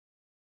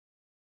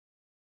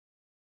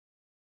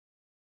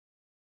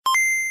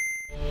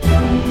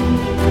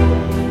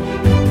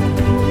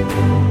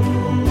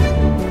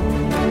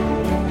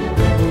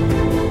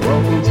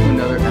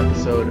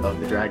episode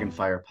of the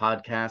Dragonfire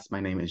podcast. My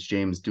name is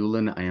James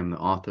Doolin. I am the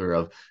author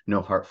of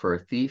No Heart for a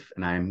Thief,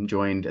 and I am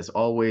joined, as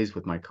always,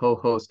 with my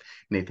co-host,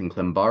 Nathan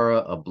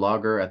Klimbara, a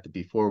blogger at the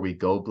Before We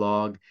Go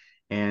blog.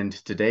 And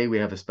today we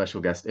have a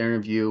special guest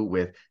interview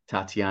with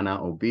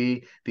Tatiana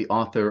Obey, the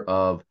author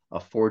of A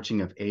Forging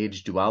of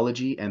Age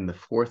duology and the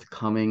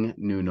forthcoming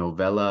new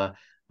novella,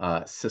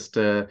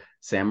 Sistah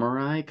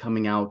Samurai,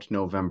 coming out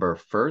November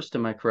 1st.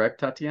 Am I correct,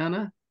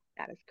 Tatiana?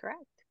 That is correct.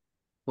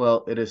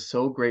 Well, it is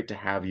so great to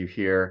have you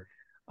here.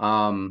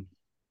 Um,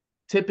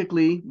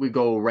 Typically, we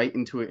go right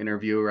into an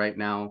interview right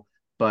now,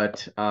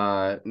 but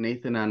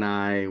Nathan and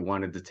I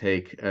wanted to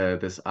take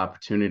this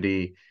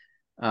opportunity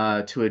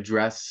to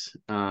address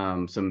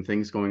some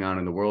things going on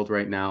in the world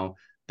right now.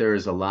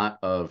 There's a lot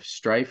of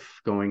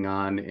strife going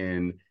on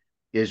in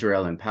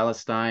Israel and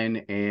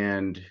Palestine,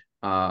 and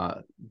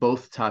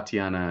both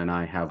Tatiana and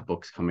I have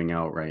books coming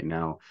out right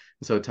now.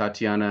 So,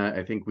 Tatiana,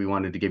 I think we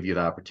wanted to give you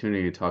the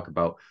opportunity to talk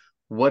about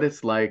what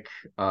it's like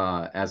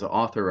as an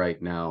author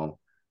right now,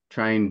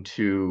 trying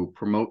to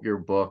promote your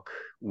book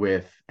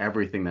with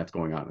everything that's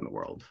going on in the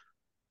world.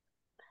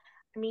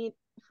 I mean,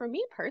 for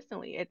me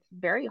personally, it's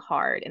very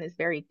hard and it's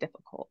very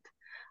difficult.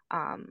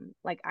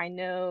 Like I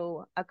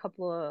know a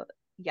couple of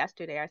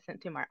yesterday I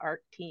sent to my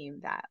art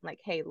team that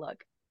like, hey,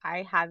 look,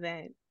 I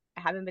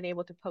haven't been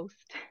able to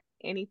post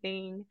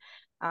anything.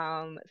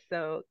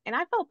 So and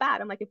I felt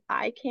bad. I'm like, if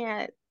I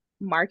can't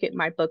market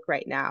my book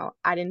right now,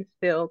 I didn't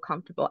feel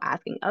comfortable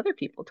asking other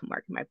people to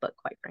market my book,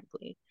 quite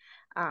frankly.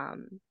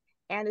 Um,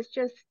 and it's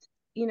just,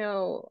 you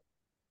know,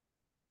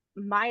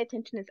 my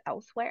attention is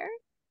elsewhere.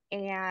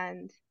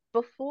 And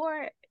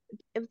before,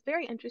 it was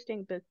very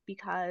interesting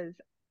because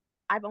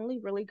I've only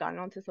really gotten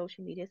onto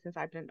social media since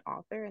I've been an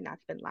author, and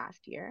that's been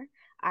last year.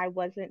 I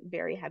wasn't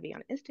very heavy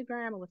on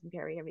Instagram. I wasn't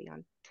very heavy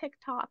on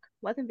TikTok.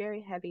 Wasn't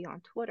very heavy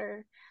on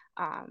Twitter.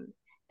 Um,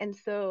 and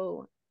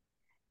so,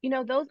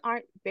 those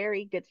aren't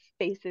very good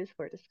spaces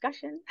for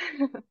discussion,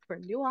 for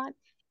nuance,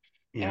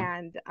 Yeah.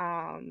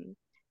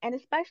 and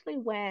especially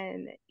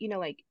when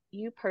like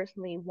you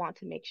personally want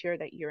to make sure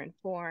that you're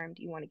informed,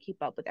 you want to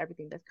keep up with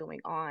everything that's going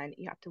on,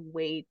 you have to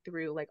wade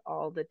through like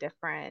all the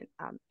different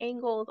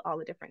angles, all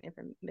the different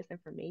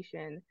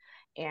misinformation,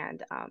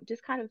 and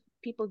just kind of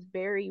people's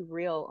very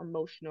real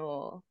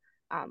emotional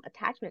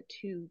attachment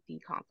to the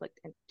conflict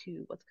and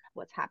to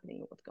what's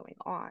happening, what's going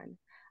on.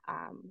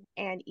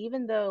 And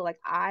even though like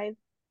I've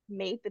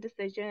made the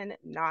decision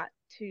not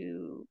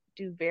to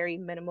do very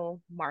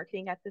minimal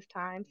marketing at this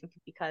time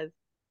simply because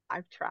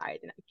I've tried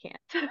and I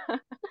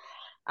can't.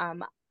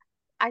 um,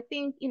 I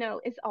think,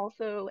 it's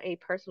also a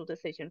personal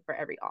decision for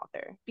every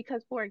author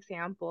because, for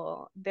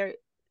example, there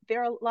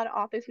are a lot of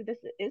authors who this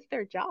is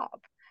their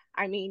job.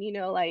 I mean,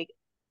 like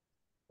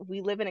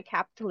we live in a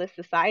capitalist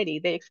society.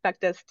 They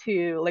expect us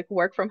to like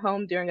work from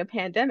home during a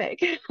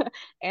pandemic.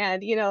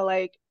 And,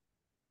 like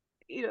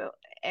you know,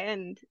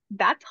 and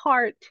that's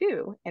hard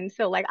too. And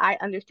so, like, I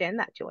understand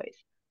that choice.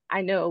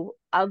 I know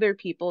other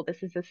people,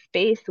 this is a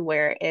space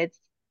where it's,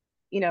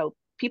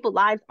 people's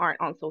lives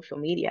aren't on social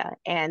media.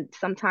 And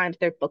sometimes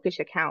their bookish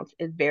accounts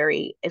is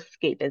very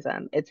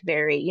escapism. It's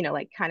very,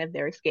 like kind of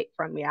their escape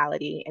from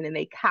reality. And then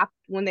they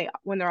when they're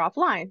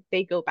offline,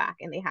 they go back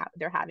and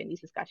they're having these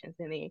discussions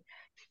and they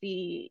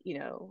see,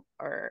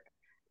 or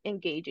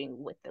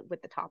engaging with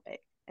the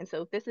topic. And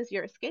so if this is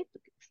your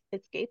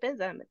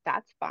escapism,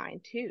 that's fine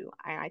too.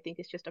 I think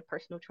it's just a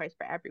personal choice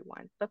for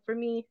everyone. But for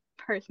me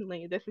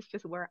personally, this is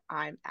just where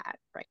I'm at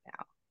right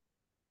now.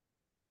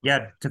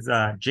 Yeah, because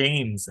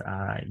James,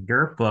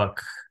 your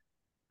book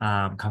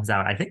comes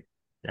out. I think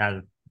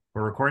we're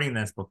recording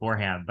this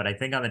beforehand, but I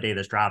think on the day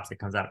this drops, it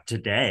comes out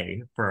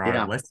today for our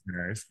Yeah.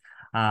 listeners.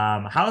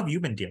 How have you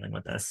been dealing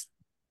with this?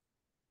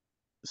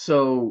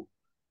 So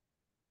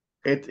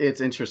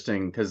it's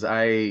interesting because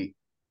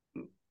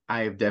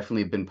I've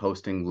definitely been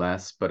posting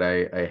less, but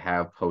I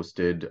have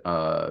posted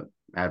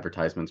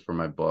advertisements for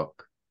my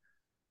book.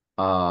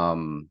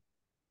 Um,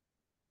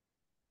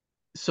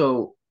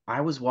 so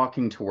I was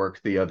walking to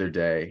work the other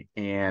day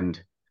and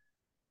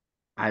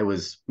I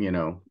was,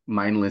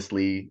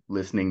 mindlessly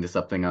listening to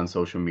something on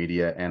social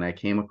media and I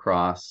came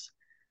across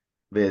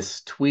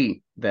this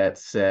tweet that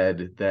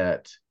said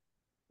that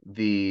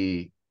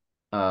the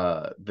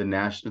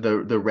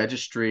the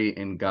registry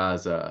in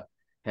Gaza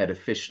had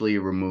officially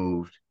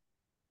removed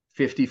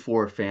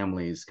 54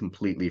 families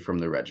completely from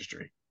the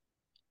registry.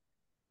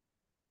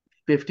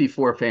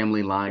 54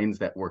 family lines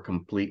that were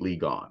completely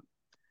gone.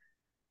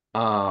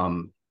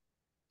 Um,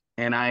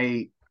 and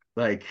I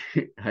like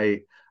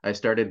I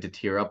started to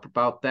tear up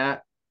about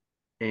that.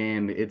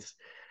 And it's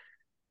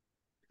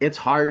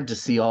hard to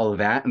see all of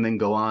that and then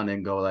go on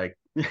and go like,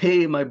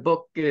 hey, my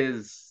book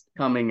is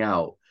coming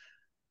out.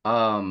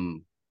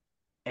 Um,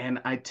 and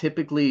I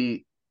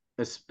typically,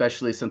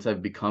 especially since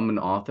I've become an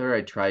author,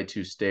 I try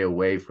to stay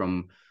away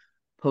from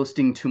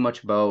posting too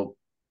much about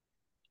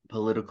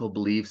political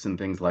beliefs and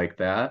things like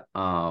that.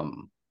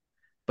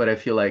 But I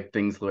feel like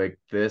things like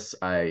this,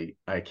 I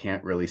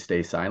can't really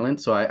stay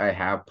silent. So I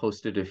have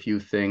posted a few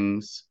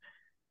things.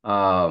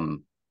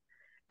 Um,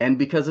 And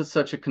because it's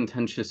such a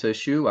contentious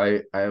issue,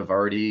 I have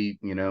already,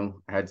 you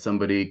know, had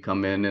somebody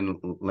come in and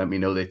let me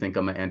know they think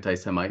I'm an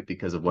anti-Semite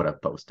because of what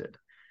I've posted.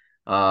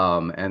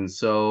 And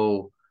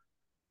so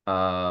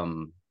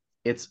um,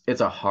 it's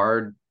a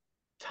hard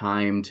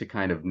time to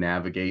kind of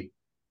navigate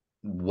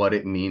what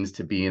it means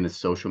to be in a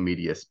social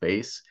media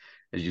space.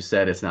 As you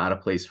said, it's not a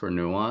place for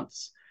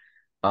nuance.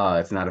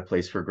 It's not a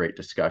place for great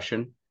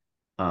discussion.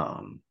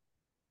 Um,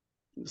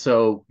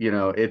 so, you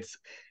know, it's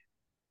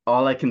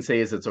all I can say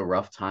is it's a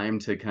rough time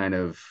to kind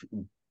of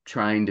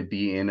trying to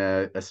be in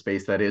a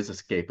space that is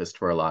escapist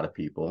for a lot of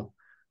people.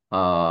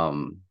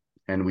 Um,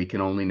 and we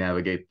can only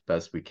navigate the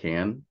best we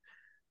can.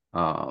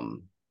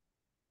 Um,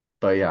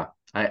 but yeah,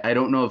 I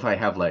don't know if I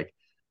have like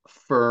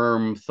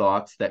firm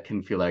thoughts that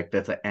can feel like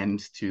that's an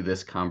end to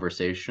this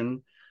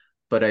conversation.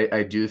 But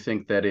I do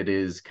think that it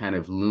is kind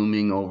of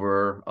looming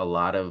over a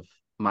lot of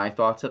my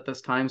thoughts at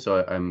this time.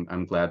 So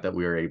I'm glad that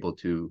we are able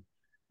to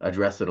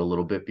address it a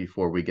little bit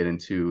before we get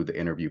into the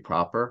interview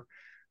proper.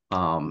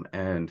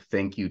 And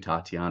thank you,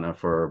 Tatiana,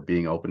 for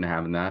being open to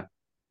having that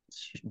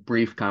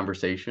brief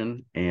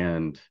conversation.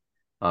 And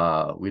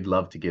we'd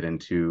love to get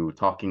into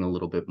talking a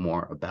little bit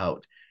more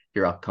about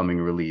your upcoming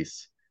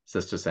release,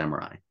 Sistah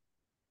Samurai.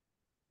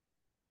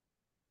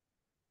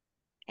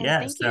 And Yeah.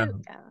 thank So,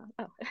 you.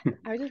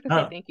 I was just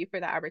gonna say oh, thank you for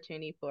the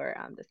opportunity for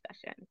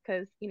discussion,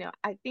 because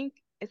I think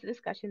it's a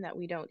discussion that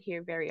we don't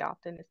hear very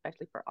often,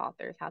 especially for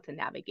authors, how to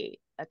navigate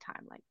a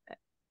time like this.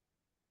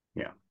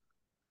 Yeah.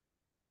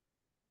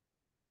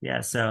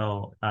 yeah.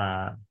 So,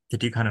 to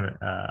do kind of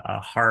a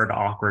hard,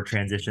 awkward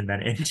transition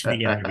then into the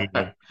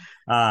interview,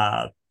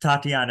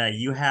 Tatiana,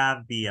 you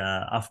have the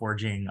A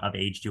Forging of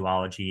Age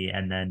duology,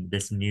 and then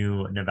this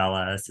new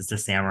novella, Sista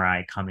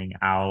Samurai, coming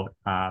out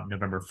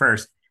November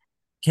 1st.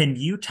 Can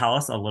you tell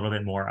us a little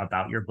bit more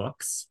about your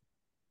books?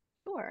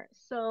 Sure.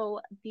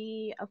 So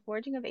the A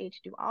Forging of Age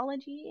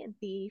duology,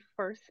 the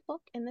first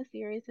book in the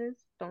series is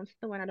Bones to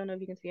the Wind. I don't know if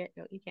you can see it.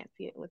 No, you can't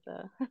see it with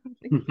the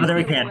Oh, there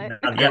we can. silhouette.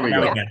 Oh, There yep, we now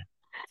we go. can.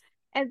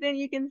 And then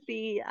you can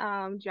see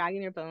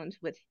Dragging Your Bones,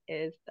 which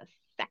is the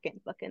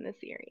second book in the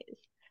series.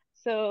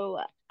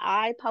 So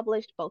I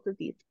published both of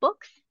these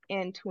books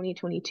in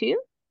 2022.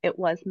 It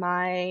was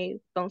my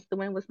Bones to the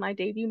Wind was my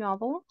debut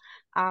novel.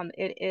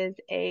 It is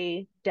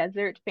a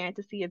desert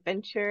fantasy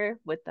adventure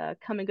with a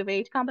coming of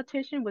age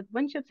competition with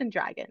windships and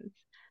dragons.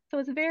 So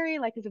it's a very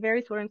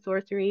sword and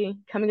sorcery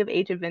coming of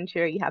age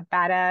adventure. You have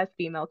badass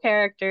female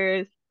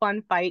characters,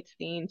 fun fight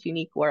scenes,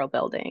 unique world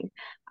building.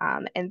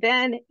 And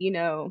then,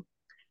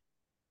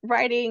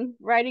 writing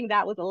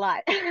that was a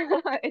lot.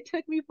 It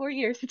took me 4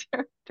 years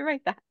to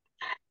write that.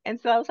 And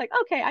so I was like,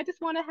 okay, I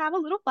just want to have a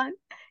little fun.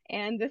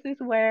 And this is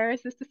where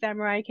Sista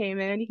Samurai came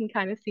in. You can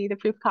kind of see the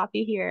proof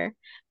copy here.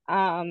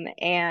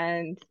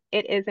 And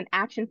it is an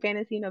action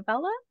fantasy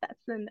novella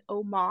that's an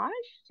homage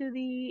to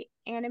the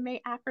anime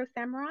Afro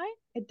Samurai.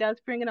 It does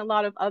bring in a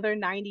lot of other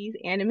 90s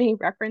anime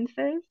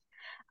references.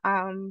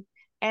 Um,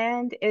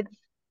 and it's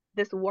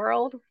this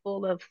world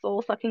full of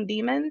soul-sucking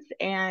demons,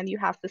 and you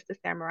have Sister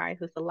Samurai,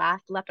 who's the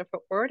last left of her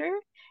order,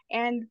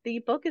 and the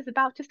book is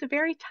about just a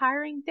very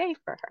tiring day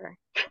for her.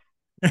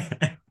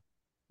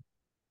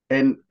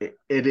 And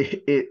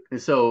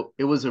so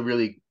it was a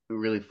really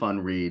fun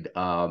read.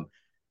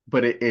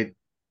 But it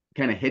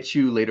kind of hits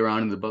you later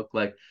on in the book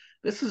like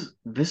this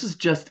is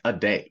just a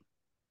day.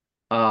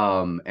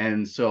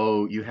 And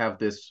so you have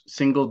this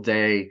single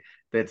day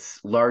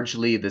that's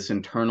largely this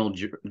internal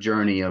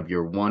journey of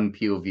your one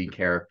POV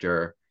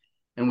character.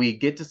 And we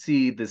get to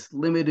see this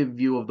limited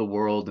view of the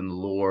world and the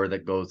lore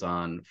that goes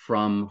on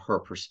from her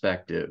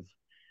perspective.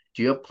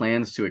 Do you have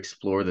plans to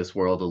explore this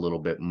world a little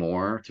bit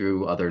more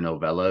through other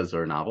novellas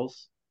or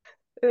novels?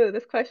 Ooh,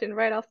 this question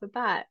right off the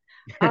bat.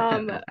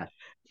 Um,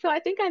 so I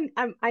think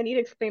I need to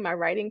explain my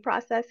writing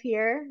process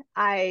here.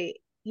 I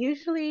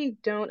usually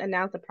don't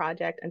announce a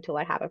project until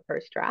I have a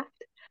first draft,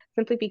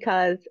 simply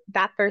because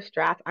that first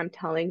draft, I'm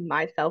telling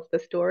myself the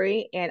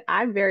story, and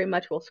I very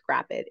much will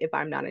scrap it if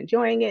I'm not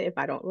enjoying it, if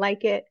I don't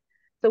like it.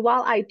 So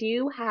while I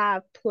do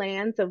have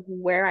plans of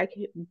where I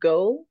could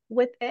go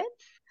with it,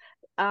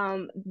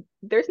 um,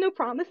 there's no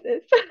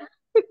promises.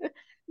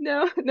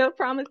 No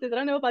promises. I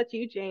don't know about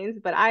you, James,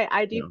 but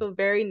I do Yeah. feel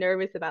very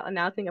nervous about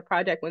announcing a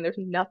project when there's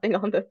nothing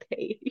on the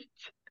page.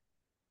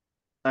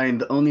 And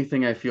the only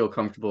thing I feel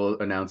comfortable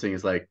announcing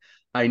is like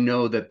I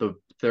know that the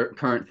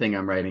current thing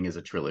I'm writing is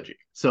a trilogy,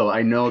 so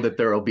I know that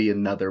there will be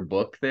another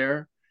book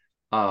there.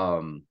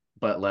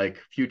 But like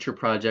future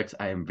projects,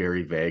 I am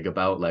very vague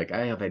about. Like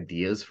I have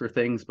ideas for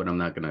things, but I'm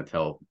not gonna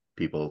tell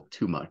people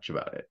too much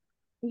about it.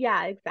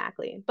 Yeah,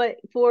 exactly. But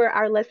for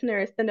our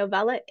listeners, the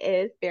novella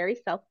is very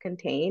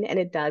self-contained and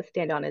it does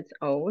stand on its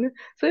own.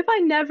 So if I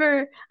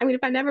never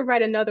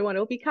write another one,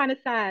 it'll be kind of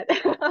sad.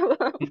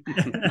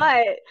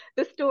 But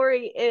the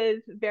story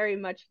is very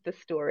much the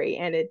story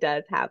and it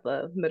does have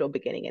a middle,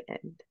 beginning, and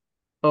end.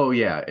 Oh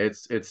yeah,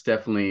 it's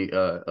definitely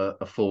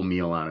a full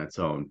meal on its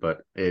own,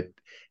 but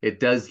it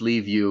does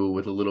leave you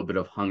with a little bit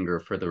of hunger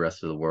for the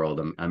rest of the world.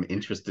 I'm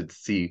interested to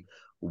see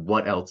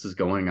what else is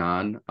going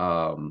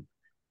on.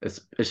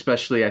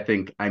 Especially I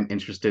think I'm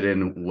interested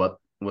in what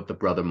what the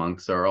brother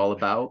monks are all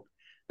about,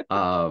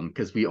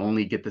 because we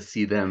only get to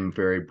see them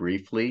very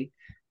briefly.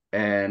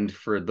 And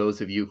for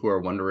those of you who are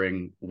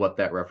wondering what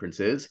that reference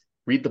is,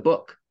 read the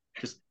book.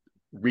 Just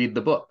read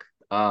the book.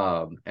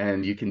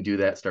 And you can do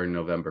that starting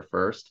November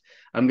 1st.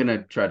 I'm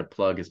gonna try to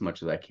plug as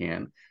much as I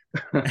can.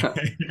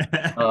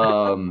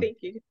 Thank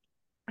you.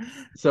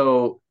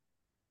 So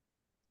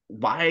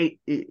why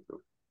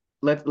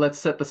let's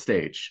set the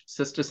stage.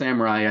 Sister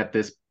Samurai at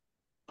this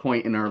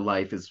point in her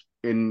life is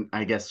in,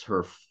 I guess,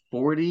 her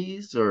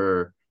 40s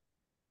or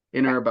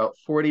in her Correct. about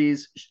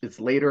 40s. It's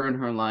later in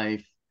her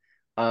life.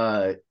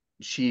 Uh,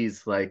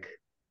 she's like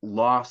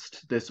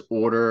lost this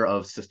order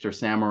of Sister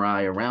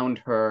Samurai around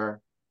her.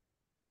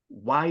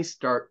 Why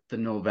start the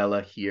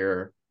novella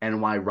here,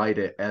 and why write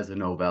it as a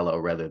novella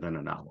rather than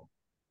a novel?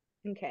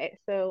 Okay,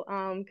 so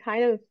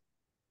kind of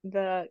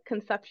the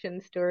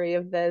conception story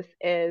of this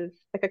is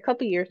like a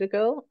couple years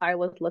ago, I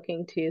was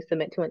looking to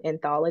submit to an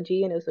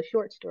anthology, and it was a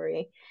short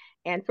story.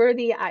 And for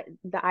the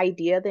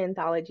idea of the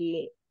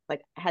anthology,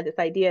 like I had this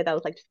idea that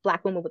was like just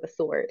black woman with a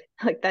sword,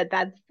 like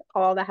that's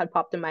all that had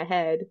popped in my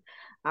head.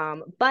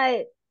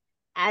 But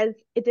as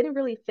it didn't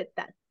really fit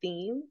that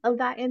theme of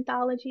that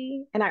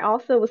anthology, and I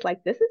also was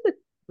like, this is a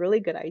really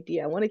good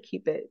idea. I want to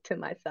keep it to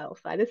myself.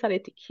 So I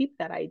decided to keep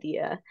that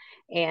idea,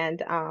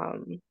 and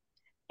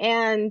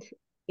and,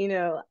 you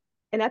know,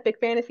 an epic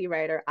fantasy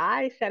writer,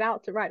 I set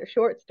out to write a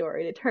short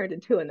story that turned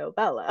into a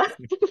novella.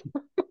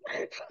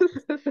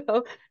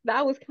 So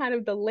that was kind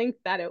of the length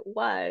that it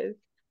was.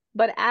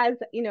 But as,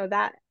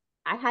 that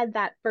I had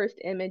that first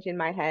image in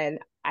my head,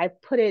 I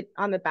put it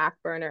on the back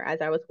burner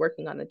as I was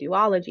working on the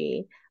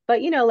duology.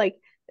 But, like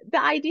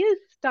the ideas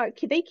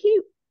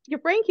your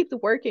brain keeps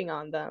working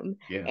on them.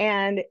 Yeah.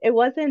 And it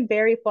wasn't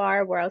very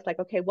far where I was like,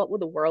 okay, what will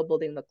the world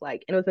building look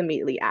like? And it was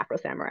immediately Afro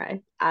Samurai.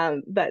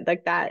 But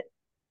like that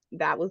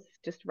was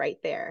just right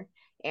there.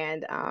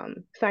 And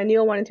so I knew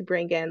I wanted to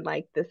bring in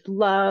like this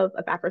love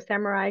of Afro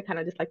Samurai, kind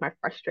of just like my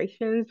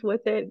frustrations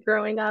with it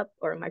growing up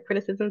or my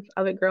criticisms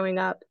of it growing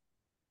up.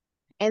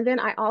 And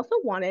then I also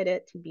wanted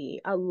it to be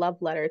a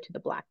love letter to the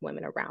Black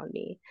women around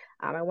me.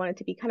 I wanted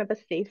to be kind of a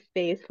safe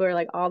space for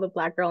like all the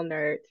Black girl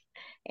nerds.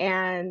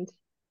 And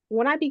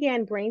when I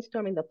began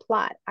brainstorming the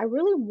plot, I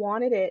really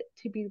wanted it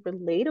to be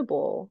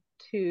relatable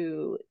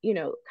to,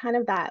 kind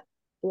of that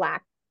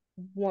Black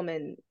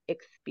woman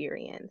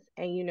experience.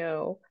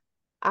 And,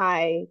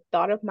 I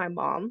thought of my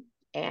mom,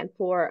 and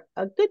for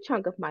a good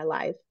chunk of my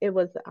life, it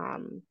was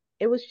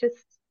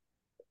just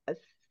a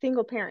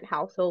single parent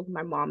household,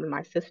 my mom and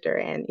my sister,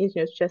 and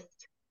it's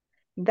just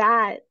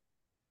that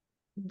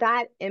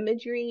that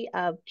imagery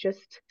of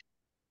just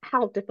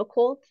how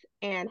difficult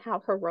and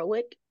how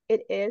heroic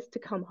it is to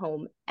come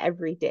home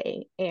every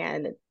day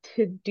and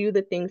to do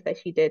the things that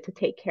she did to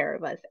take care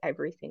of us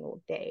every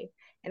single day.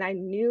 And I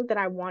knew that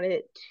I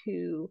wanted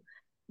to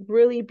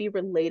really be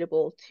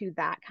relatable to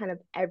that kind of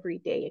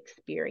everyday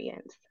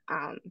experience.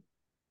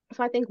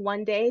 So I think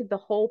one day the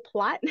whole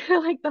plot,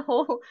 like the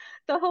whole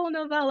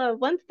novella,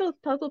 once those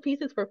puzzle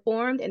pieces were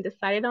formed and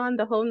decided on,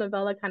 the whole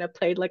novella kind of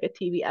played like a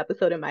TV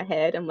episode in my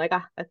head. I'm like,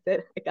 that's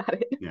it, I got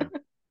it. Yeah.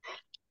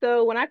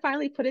 So when I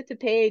finally put it to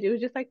page, it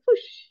was just like whoosh,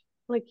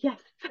 like yes,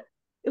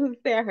 it was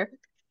there.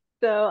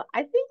 So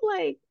I think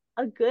like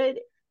a good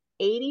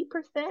 80%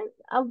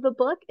 of the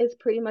book is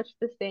pretty much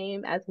the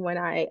same as when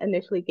I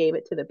initially gave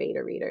it to the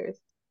beta readers.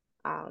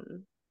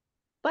 Um,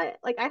 but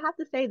like I have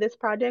to say, this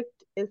project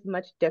is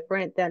much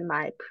different than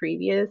my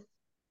previous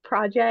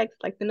projects.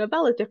 Like the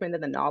novella is different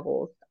than the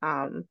novels.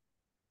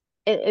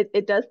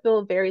 It does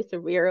feel very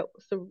surreal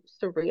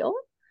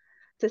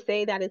to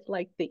say that it's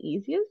like the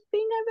easiest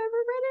thing I've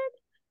ever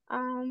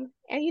written.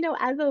 And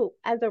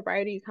as a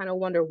writer, you kind of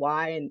wonder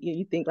why, and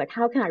you think like,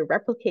 how can I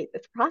replicate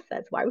this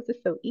process? Why was this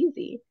so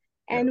easy?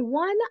 Yeah. And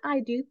one, I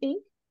do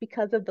think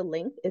because of the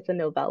length, it's a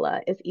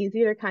novella. It's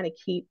easier to kind of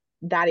keep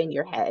that in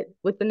your head.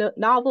 With the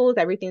novels,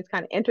 everything's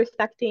kind of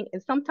intersecting,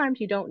 and sometimes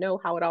you don't know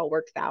how it all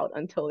works out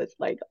until it's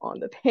like on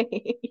the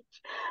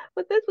page.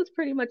 But this was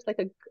pretty much like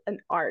an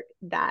arc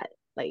that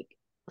like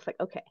was like,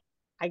 okay,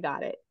 I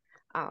got it.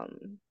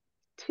 Um,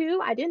 Two,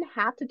 I didn't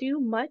have to do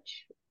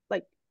much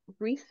like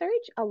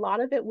research. A lot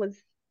of it was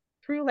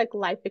through like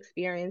life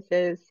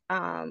experiences.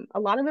 A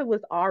lot of it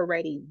was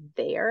already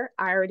there.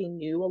 I already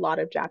knew a lot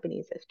of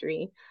Japanese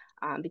history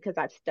because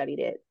I've studied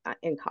it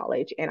in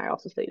college, and I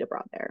also studied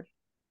abroad there.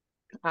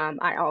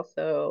 I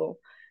also,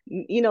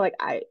 like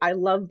I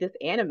love this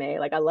anime.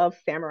 Like I love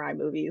samurai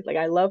movies. Like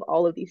I love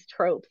all of these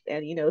tropes,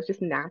 and it's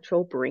just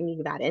natural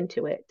bringing that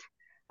into it.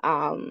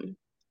 Um,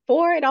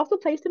 Four, it also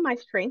plays to my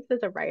strengths as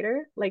a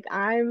writer. Like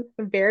I'm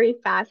a very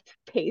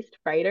fast-paced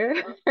writer,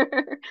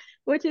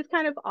 which is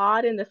kind of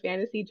odd in the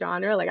fantasy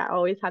genre. Like I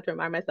always have to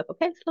remind myself,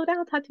 okay, slow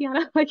down,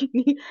 Tatiana. Like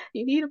you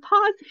need a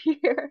pause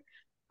here.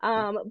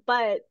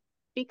 But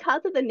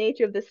because of the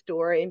nature of the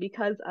story, and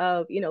because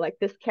of like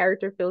this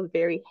character feels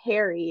very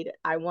harried,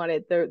 I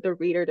wanted the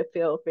reader to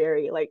feel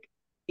very like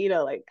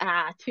like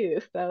too.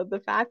 So the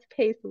fast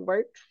pace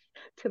works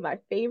to my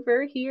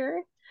favor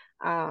here.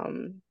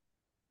 um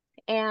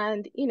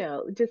and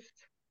just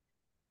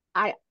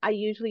I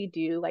usually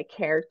do like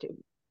character.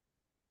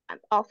 I'm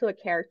also a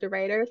character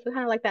writer, so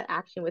kind of like that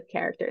action with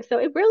characters. So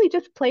it really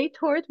just played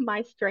towards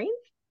my strengths.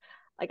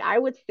 Like I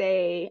would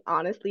say,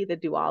 honestly, the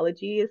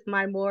duology is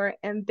my more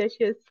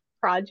ambitious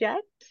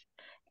project.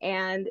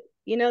 And,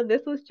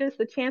 this was just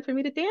a chance for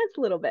me to dance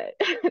a little bit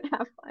and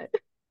have fun.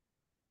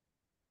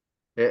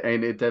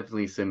 And it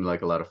definitely seemed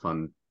like a lot of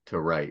fun to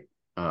write,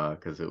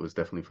 because it was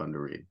definitely fun to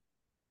read.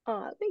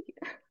 Thank you.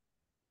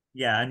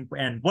 Yeah,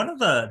 and one of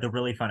the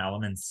really fun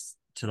elements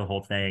to the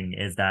whole thing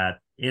is that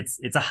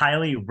it's a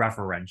highly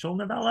referential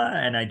novella,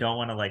 and I don't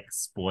want to like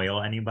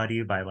spoil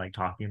anybody by like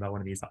talking about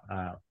one of these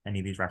any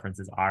of these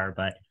references are,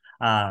 but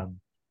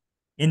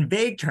in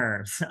vague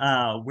terms,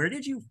 where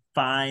did you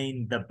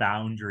find the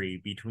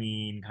boundary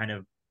between kind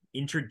of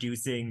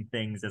introducing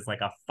things as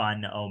like a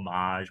fun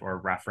homage or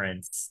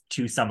reference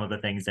to some of the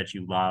things that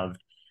you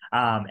loved,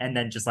 and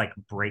then just like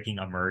breaking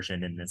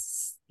immersion in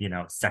this,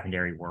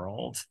 secondary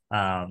world?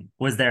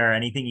 Was there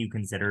anything you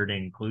considered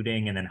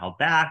including and then held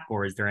back,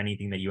 or is there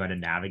anything that you had to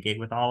navigate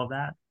with all of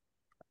that?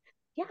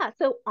 Yeah,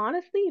 so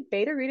honestly,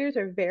 beta readers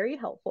are very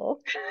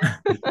helpful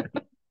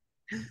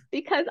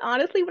because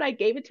honestly, when I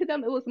gave it to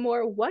them, it was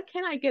more, what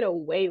can I get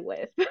away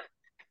with?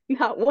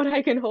 Not what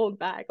I can hold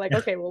back. Like,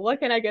 okay, well, what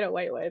can I get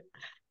away with?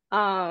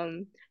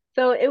 Um,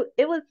 so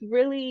it was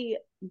really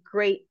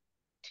great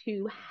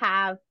to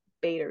have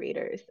beta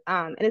readers,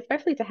 and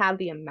especially to have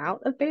the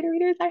amount of beta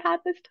readers I had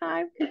this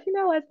time, because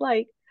as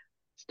like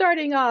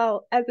starting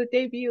out as a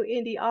debut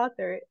indie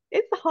author,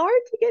 it's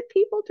hard to get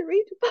people to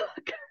read your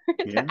book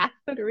Yeah. to ask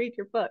them to read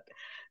your book.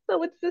 So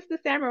with Sister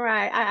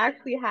Samurai, I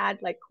actually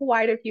had like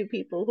quite a few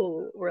people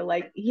who were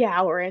like,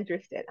 "Yeah, we're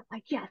interested." I'm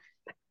like, "Yes,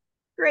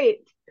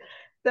 great."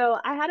 So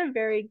I had a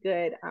very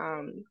good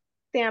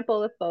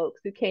sample of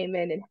folks who came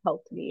in and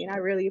helped me, and I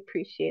really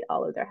appreciate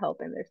all of their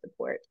help and their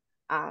support.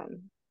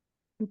 Um,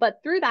 but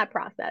through that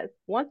process,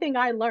 one thing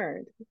I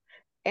learned,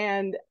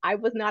 and I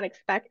was not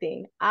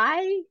expecting,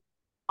 I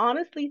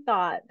honestly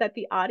thought that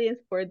the audience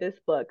for this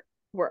book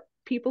were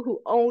people who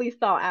only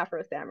saw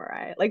Afro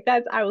Samurai. Like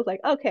I was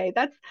like, okay,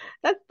 that's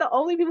the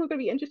only people who are going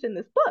to be interested in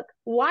this book.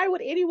 Why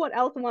would anyone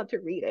else want to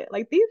read it?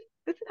 Like this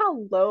is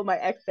how low my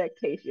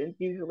expectations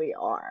usually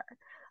are.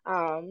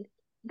 Um,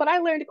 but I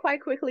learned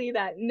quite quickly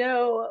that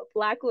no,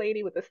 black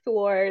lady with a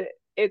sword,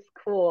 it's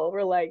cool.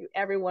 We're like,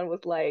 everyone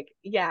was like,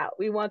 yeah,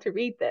 we want to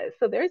read this.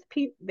 So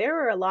there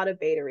were a lot of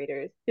beta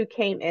readers who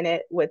came in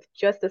it with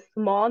just a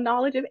small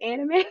knowledge of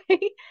anime,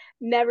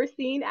 never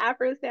seen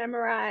Afro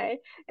Samurai,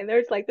 and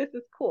they're just like, this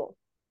is cool.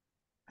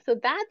 So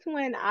that's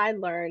when I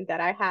learned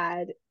that I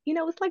had,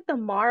 it's like the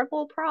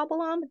Marvel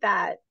problem,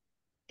 that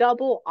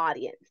double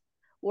audience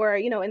where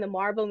in the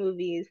Marvel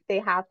movies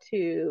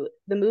the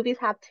movies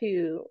have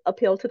to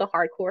appeal to the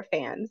hardcore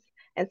fans,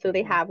 and so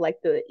they Mhm. have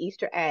like the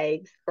Easter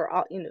eggs for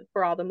all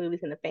the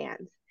movies and the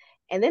fans,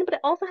 and then but it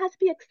also has to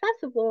be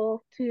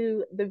accessible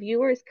to the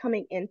viewers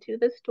coming into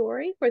the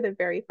story for the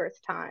very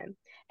first time,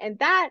 and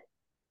that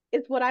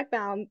is what I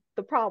found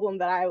the problem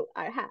that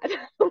I had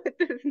with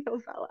this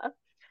novella.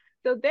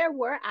 So there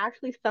were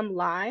actually some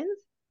lines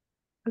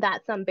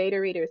that some beta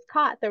readers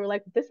caught that were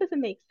like, this doesn't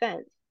make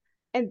sense.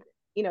 And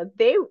you know,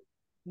 they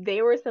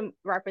they were some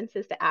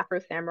references to Afro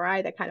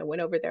Samurai that kind of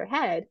went over their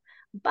head.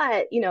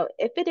 But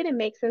if it didn't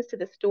make sense to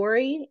the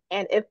story,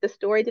 and if the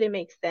story didn't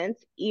make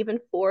sense even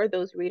for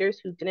those readers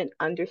who didn't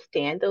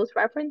understand those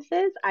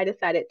references, I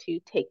decided to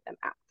take them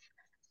out.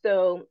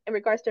 So in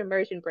regards to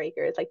immersion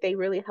breakers, like they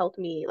really helped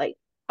me like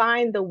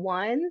find the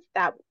ones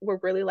that were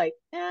really like,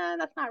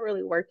 that's not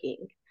really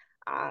working.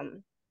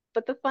 Um,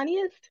 but the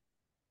funniest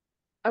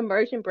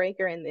immersion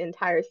breaker in the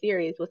entire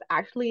series was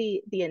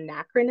actually the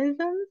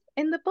anachronisms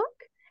in the book.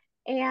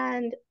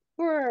 And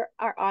for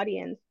our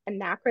audience,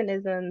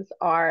 anachronisms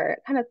are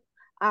kind of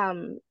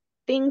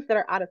things that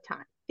are out of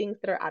time, things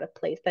that are out of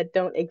place, that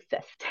don't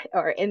exist,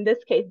 or in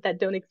this case, that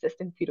don't exist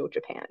in feudal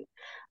Japan.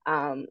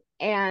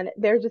 And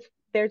they're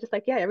just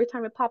like, yeah, every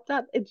time it popped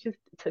up, it just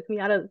took me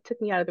out of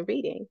the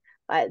reading.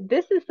 But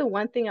this is the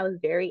one thing I was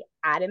very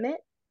adamant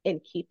in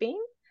keeping,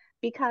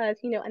 because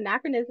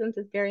anachronisms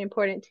is very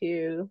important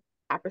to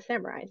Afro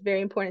Samurai. It's very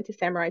important to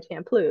Samurai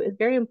Champloo. It's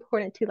very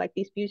important to like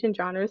these fusion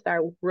genres that I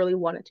really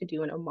wanted to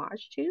do an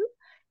homage to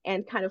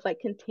and kind of like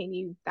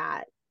continue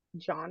that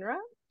genre.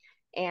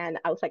 And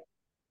I was like,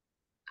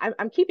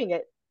 I'm keeping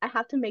it. I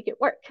have to make it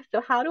work.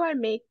 So how do I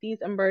make these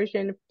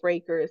immersion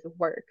breakers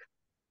work?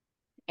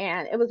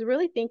 And it was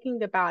really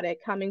thinking about it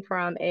coming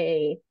from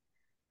a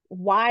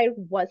why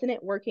wasn't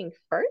it working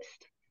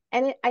first?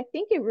 And I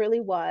think it really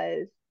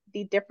was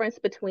the difference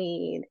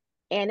between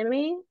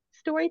anime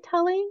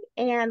storytelling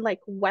and like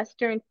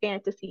Western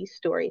fantasy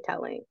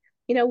storytelling.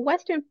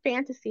 Western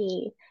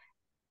fantasy,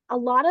 a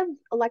lot of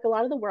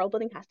the world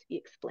building has to be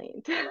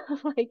explained.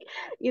 Like,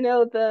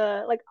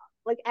 the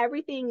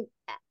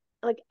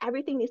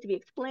everything needs to be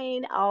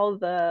explained. All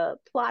the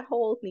plot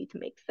holes need to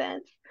make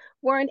sense.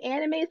 Where in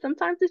anime,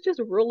 sometimes it's just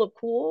rule of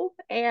cool,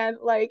 and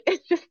like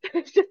it's just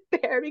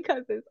there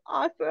because it's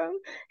awesome,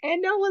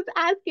 and no one's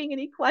asking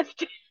any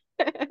questions.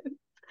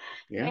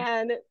 Yeah.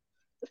 And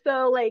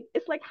so like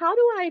it's like, how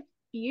do I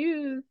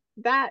fuse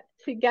that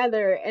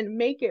together and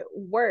make it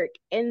work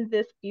in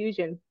this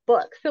fusion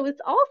book. So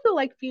it's also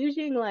like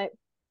fusing like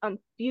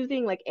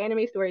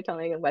anime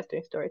storytelling and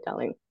Western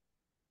storytelling.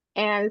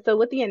 And so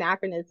with the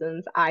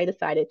anachronisms, I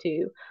decided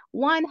to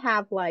one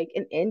have like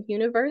an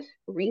in-universe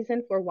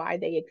reason for why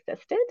they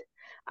existed.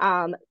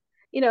 Um,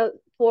 you know,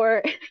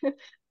 for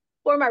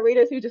for my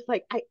readers who just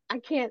like I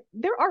can't,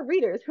 there are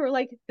readers who are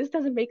like, this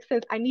doesn't make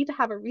sense. I need to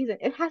have a reason.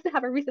 It has to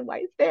have a reason why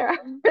it's there.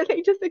 Or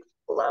they just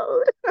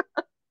explode.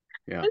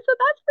 Yeah. And so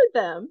that's for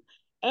them.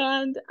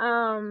 And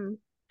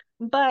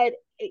but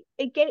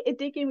it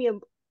did give me a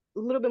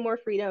little bit more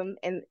freedom,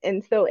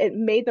 and so it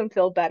made them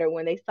feel better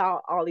when they saw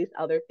all these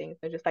other things.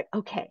 They're just like,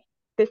 okay,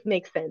 this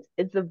makes sense.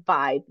 It's a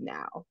vibe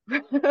now.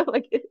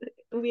 Like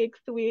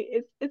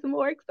it's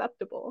more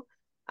acceptable.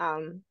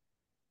 Um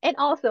and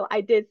also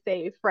I did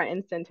say front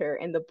and center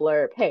in the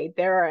blurb, hey,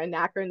 there are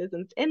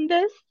anachronisms in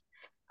this.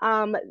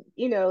 Um,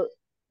 you know,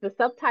 the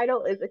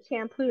subtitle is a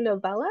Champloo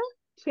novella.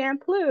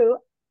 Champloo,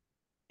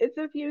 it's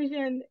a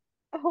fusion.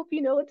 I hope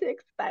you know what to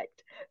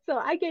expect. So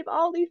I gave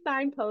all these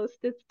signposts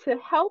to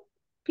help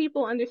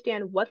people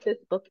understand what this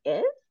book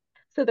is,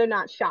 so they're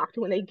not shocked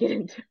when they get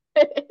into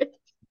it.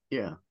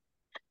 Yeah.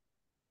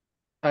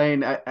 I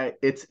mean,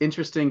 it's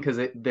interesting because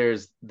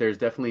there's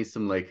definitely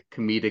some like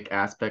comedic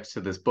aspects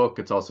to this book.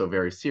 It's also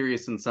very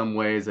serious in some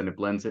ways, and it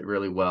blends it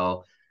really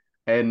well.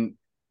 And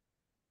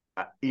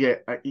yeah,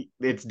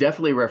 it's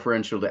definitely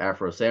referential to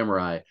Afro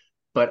Samurai.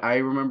 But I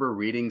remember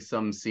reading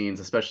some scenes,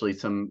 especially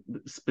some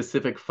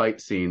specific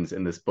fight scenes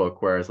in this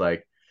book, where it's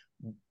like,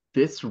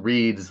 this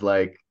reads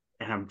like,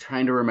 and I'm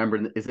trying to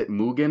remember, is it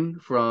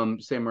Mugen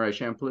from Samurai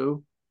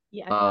Champloo?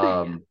 Yes.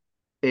 Um,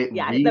 it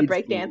Yeah, the reads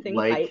breakdancing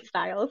like, fight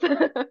styles.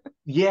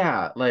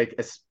 yeah, like,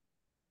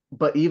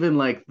 but even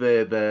like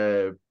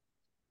the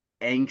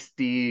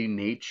angsty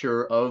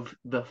nature of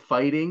the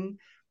fighting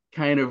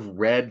kind of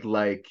read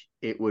like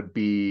it would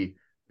be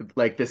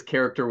like this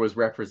character was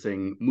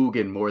referencing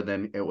Mugen more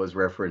than it was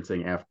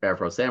referencing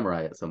Afro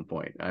Samurai at some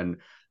point, and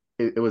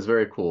it was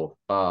very cool.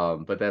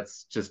 But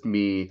that's just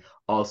me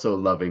also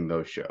loving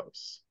those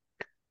shows.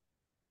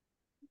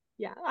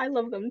 Yeah, I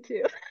love them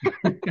too.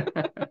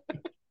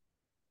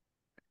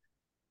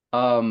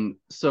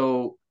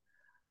 So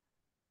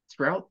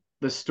throughout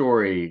the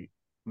story,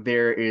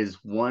 there is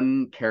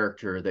one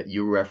character that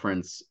you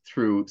reference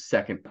through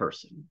second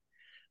person.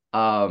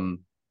 Um,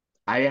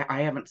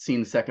 I haven't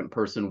seen second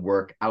person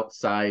work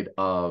outside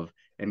of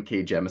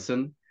N.K.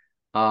 Jemisin.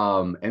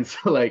 And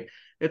so like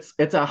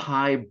it's a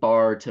high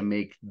bar to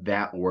make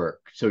that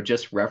work. So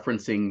just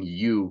referencing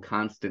you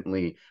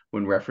constantly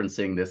when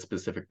referencing this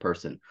specific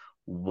person,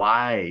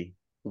 why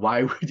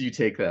why would you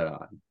take that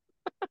on?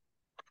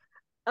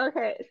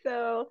 Okay,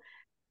 so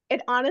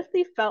it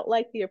honestly felt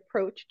like the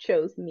approach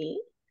chose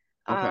me.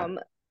 Okay. Um,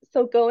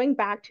 so going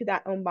back to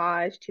that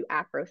homage to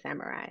Afro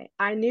Samurai,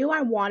 I knew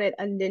I wanted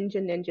a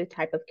ninja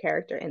type of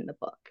character in the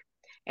book.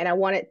 And I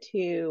wanted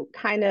to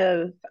kind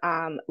of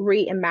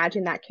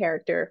reimagine that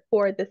character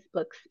for this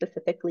book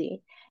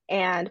specifically.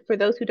 And for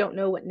those who don't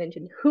know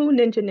who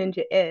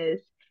Ninja is,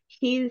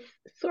 he's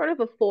sort of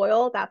a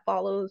foil that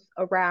follows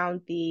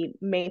around the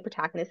main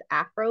protagonist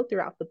Afro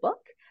throughout the book.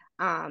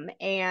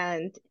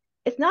 And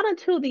it's not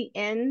until the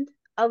end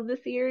of the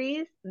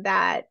series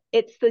that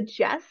it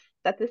suggests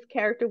that this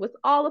character was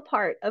all a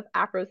part of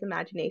Afro's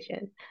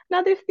imagination.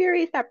 Now, there's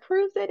theories that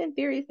proves it and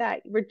theories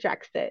that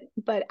rejects it,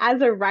 but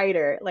as a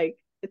writer, like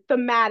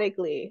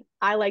thematically,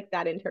 I like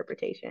that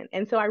interpretation,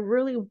 and so I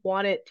really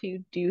wanted to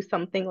do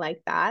something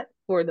like that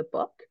for the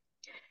book,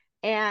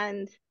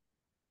 and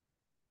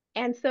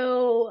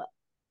so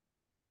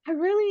I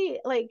really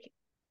like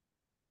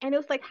and it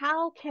was like,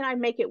 how can I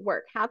make it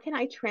work? How can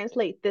I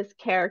translate this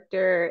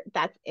character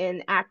that's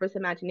in Afra's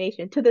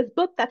imagination to this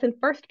book that's in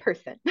first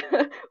person,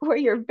 where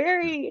you're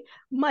very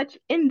much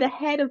in the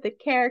head of the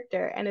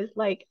character and is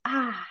like,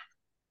 yeah.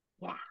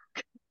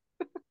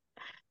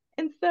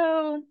 And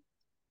so,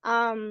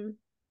 um,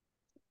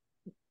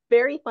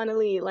 very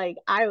funnily, like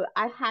I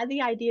had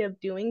the idea of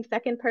doing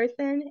second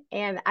person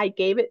and I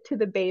gave it to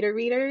the beta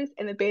readers,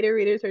 and the beta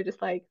readers are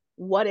just like,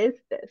 what is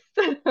this?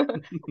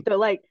 So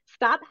like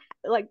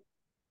like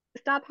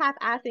stop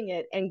half-assing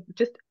it and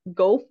just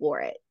go for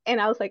it.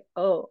 And I was like,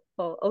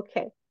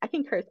 okay. I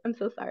can curse. I'm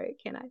so sorry.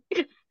 Can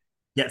I?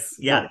 Yes,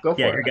 No, yeah, go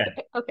yeah, for you're it.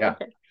 good. Yeah.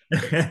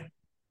 Okay.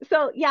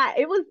 So yeah,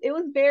 it was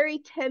very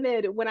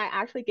timid when I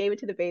actually gave it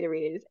to the beta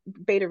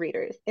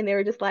readers, and they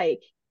were just like,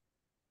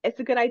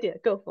 it's a good idea.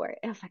 Go for it.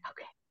 And I was like,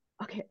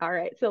 okay, all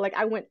right. So like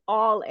I went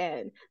all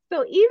in.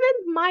 So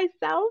even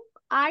myself,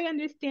 I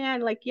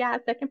understand like, yeah,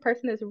 second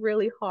person is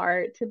really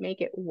hard to make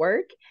it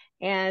work.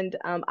 And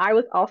I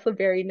was also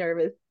very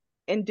nervous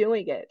in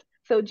doing it.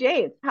 So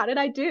James, how did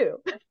I do?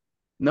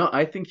 No,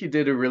 I think you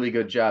did a really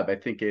good job. I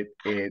think it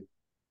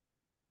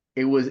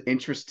was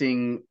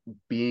interesting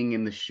being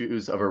in the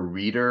shoes of a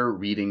reader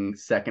reading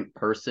second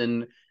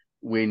person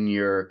when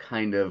you're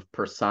kind of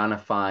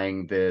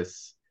personifying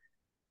this.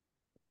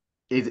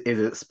 Is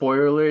it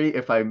spoilery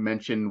if I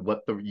mention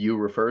what the you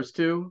refers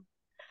to?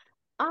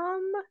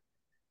 Um,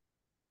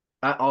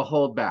 I'll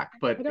hold back, I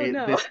but don't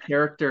know. this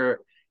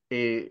character,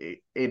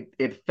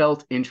 it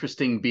felt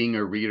interesting being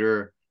a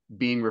reader,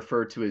 being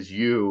referred to as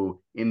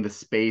you in the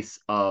space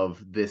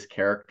of this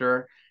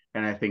character,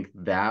 and I think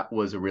that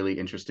was a really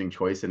interesting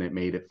choice, and it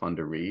made it fun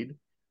to read.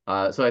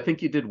 So I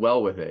think you did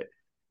well with it.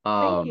 Thank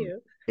Um,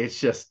 you. it's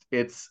just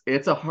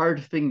it's a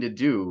hard thing to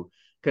do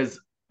because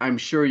I'm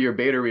sure your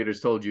beta readers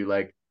told you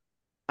like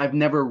I've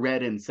never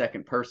read in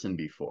second person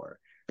before.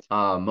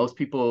 Most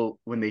people,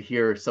 when they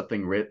hear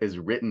something is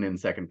written in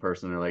second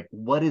person, they're like,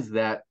 "What does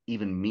that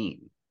even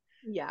mean?"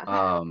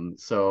 Yeah.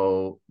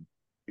 So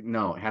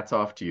no, hats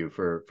off to you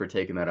for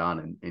taking that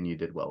on, and you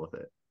did well with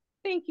it.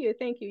 Thank you.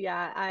 Thank you.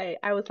 Yeah.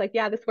 I was like,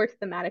 yeah, this works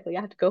thematically.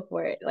 I have to go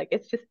for it. Like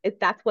it's just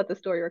that's what the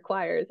story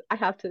requires. I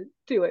have to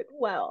do it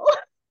well.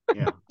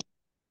 Yeah,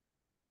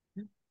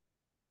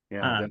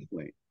 yeah, Um,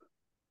 definitely.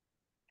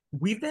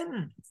 we've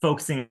been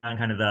focusing on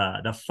kind of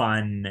the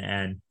fun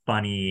and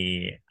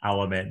funny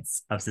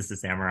elements of Sista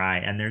Samurai,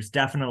 and there's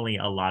definitely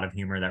a lot of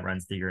humor that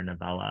runs through your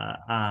novella.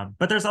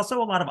 But there's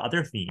also a lot of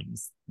other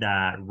themes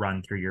that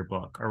run through your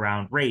book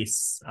around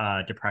race,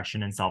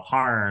 depression and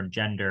self-harm,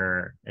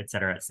 gender, et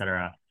cetera, et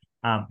cetera.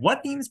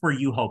 What themes were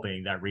you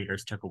hoping that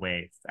readers took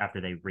away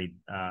after they read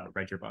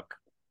your book?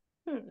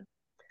 Hmm.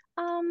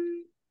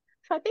 Um,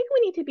 so I think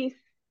we need to be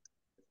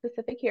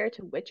specific here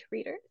to which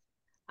readers.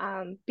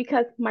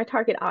 Because my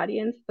target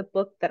audience, the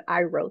book that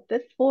I wrote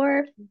this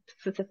for,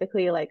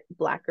 specifically like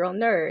Black girl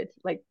nerds,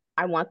 like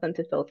I want them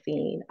to feel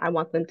seen. I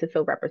want them to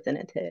feel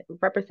represented.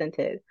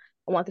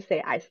 I want to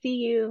say, I see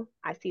you.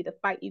 I see the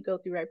fight you go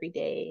through every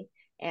day.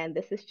 And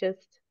this is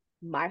just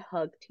my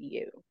hug to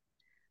you.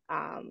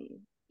 Um,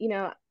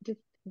 just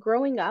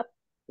growing up,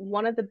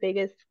 one of the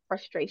biggest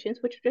frustrations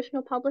with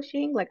traditional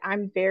publishing, like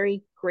I'm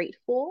very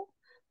grateful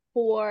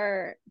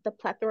for the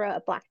plethora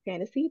of Black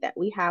fantasy that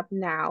we have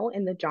now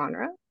in the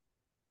genre.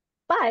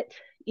 But,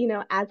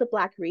 as a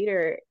Black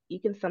reader,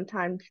 you can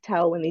sometimes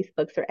tell when these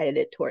books are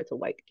edited towards a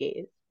white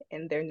gaze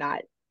and they're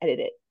not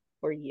edited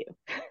for you.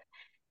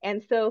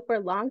 And so for a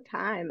long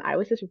time, I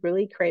was just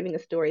really craving a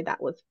story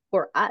that was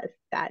for us,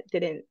 that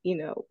didn't,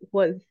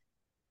 was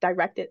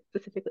directed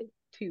specifically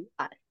to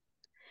us.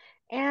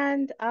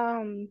 And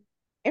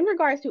in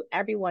regards to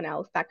everyone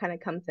else that kind of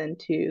comes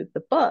into the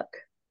book,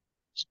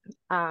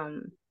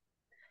 um,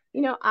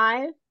 you know,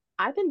 I've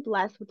I've been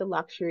blessed with the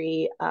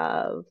luxury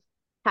of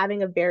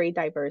having a very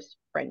diverse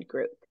friend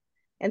group.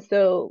 And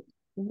so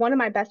one of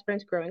my best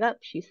friends growing up,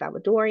 she's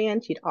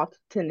Salvadorian. She'd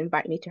often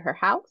invite me to her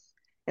house.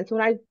 And so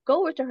when I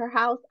go over to her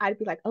house, I'd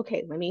be like,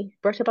 okay, let me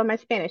brush up on my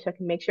Spanish so I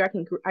can make sure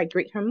I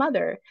greet her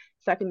mother,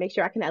 so I can make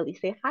sure I can at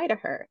least say hi to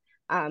her.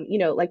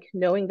 Like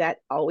knowing that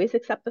always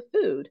accept the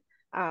food.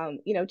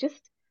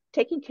 Just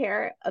taking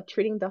care of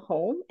treating the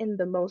home in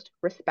the most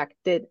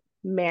respected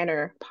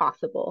manner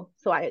possible.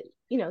 So I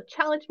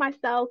challenge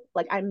myself.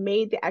 Like I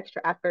made the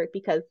extra effort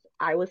because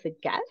I was a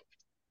guest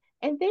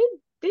and they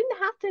didn't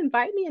have to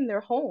invite me in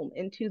their home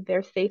into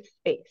their safe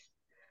space.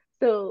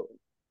 So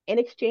in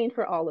exchange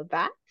for all of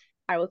that,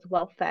 I was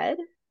well fed.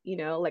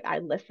 Like I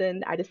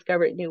listened, I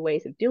discovered new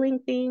ways of doing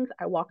things.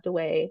 I walked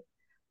away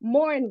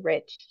more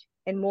enriched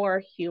and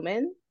more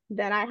human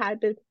than I had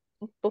been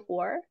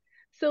before.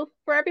 So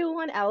for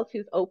everyone else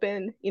who's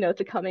open,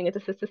 to coming into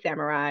Sistah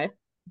Samurai,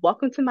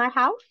 welcome to my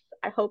house.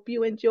 I hope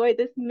you enjoy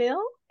this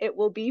meal. It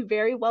will be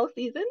very well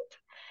seasoned,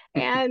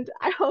 and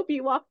I hope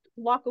you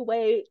walk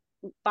away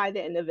by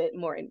the end of it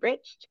more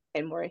enriched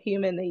and more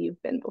human than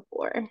you've been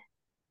before.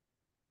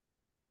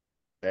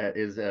 That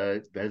is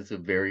a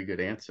very good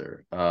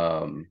answer.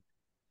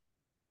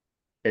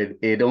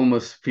 It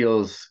almost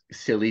feels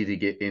silly to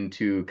get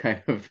into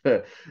kind of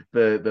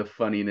the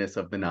funniness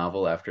of the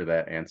novel after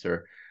that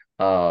answer.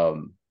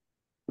 Um,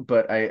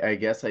 but I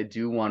guess I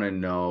do want to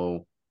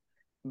know,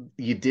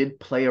 you did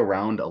play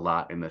around a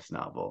lot in this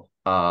novel.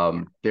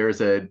 Yeah.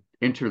 There's an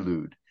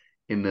interlude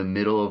in the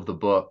middle of the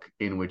book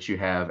in which you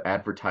have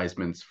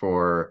advertisements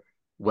for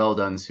well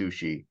done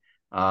sushi.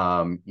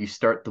 You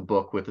start the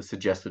book with a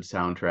suggested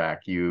soundtrack.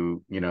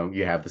 You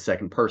have the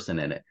second person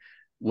in it.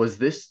 Was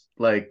this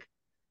like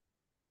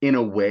in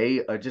a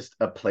way just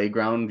a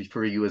playground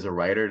for you as a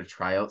writer to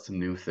try out some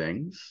new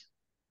things?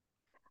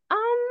 Um,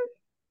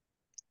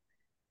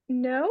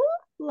 no,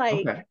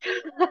 like Okay.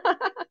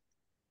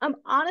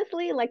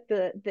 honestly, like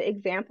the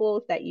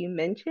examples that you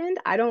mentioned,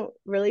 I don't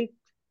really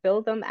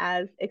feel them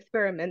as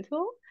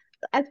experimental.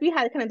 As we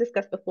had kind of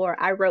discussed before,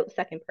 I wrote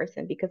second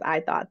person because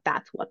I thought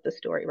that's what the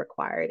story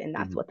required and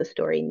that's Mhm. what the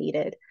story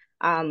needed.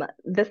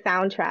 The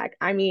soundtrack,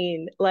 I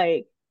mean,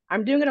 like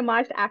I'm doing an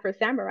homage to Afro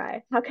Samurai.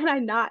 How can I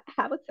not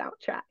have a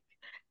soundtrack?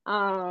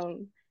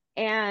 Um,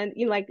 and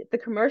like the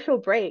commercial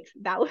breaks,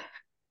 that was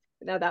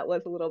no, that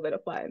was a little bit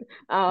of fun.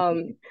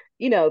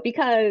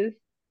 Because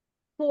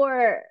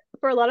for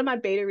a lot of my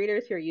beta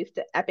readers who are used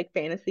to epic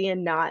fantasy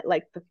and not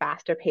like the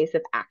faster pace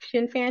of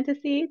action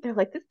fantasy, they're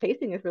like, this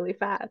pacing is really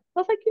fast. I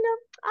was like,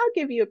 I'll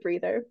give you a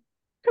breather.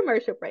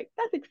 Commercial break.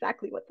 That's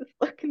exactly what this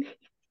book needs.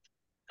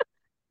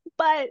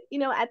 But,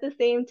 at the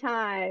same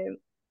time,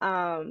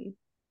 um,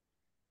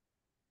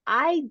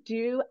 I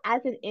do,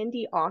 as an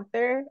indie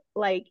author,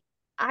 like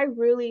I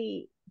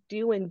really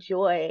do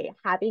enjoy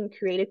having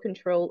creative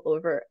control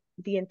over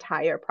the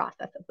entire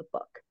process of the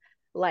book.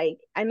 Like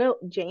I know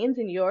James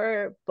in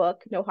your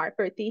book, No Heart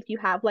for a Thief, you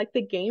have like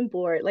the game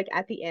board like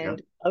at the Yeah.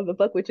 end of the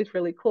book, which is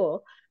really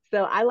cool.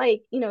 So I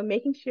like,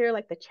 making sure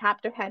like the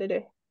chapter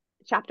headers,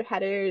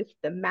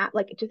 the map,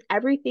 like just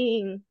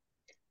everything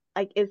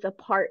like is a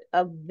part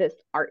of this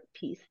art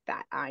piece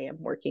that I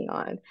am working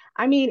on.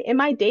 I mean, in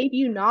my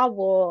debut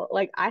novel,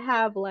 like I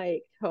have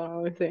like hold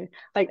on, let me see,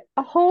 like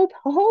a whole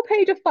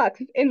page of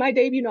fucks in my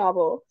debut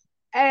novel.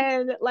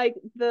 And like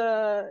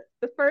the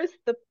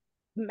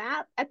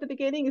map at the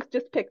beginning is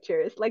just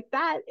pictures. Like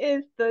that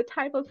is the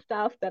type of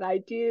stuff that I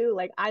do.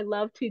 Like I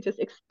love to just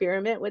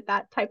experiment with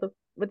that type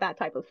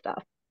of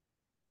stuff.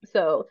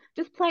 So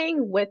just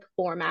playing with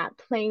format,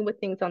 playing with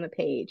things on the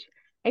page.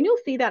 And you'll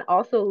see that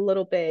also a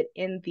little bit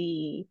in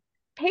the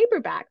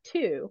paperback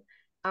too.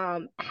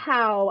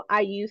 How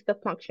I use the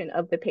function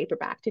of the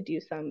paperback to do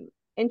some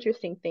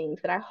interesting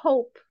things that I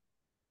hope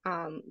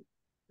um,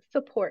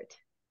 support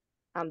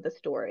the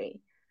story.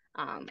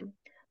 Um,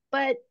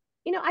 but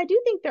I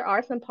do think there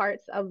are some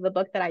parts of the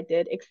book that I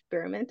did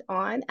experiment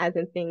on, as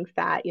in things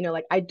that,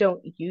 like I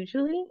don't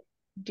usually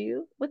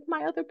do with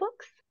my other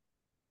books.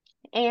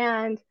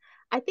 And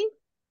I think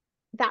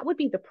that would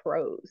be the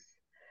prose.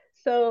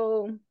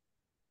 So,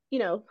 you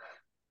know,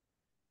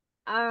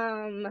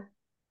 um,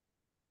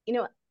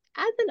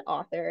 as an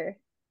author,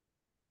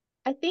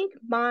 I think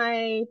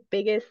my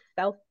biggest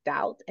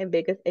self-doubt and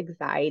biggest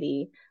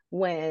anxiety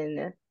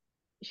when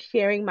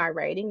sharing my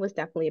writing was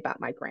definitely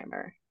about my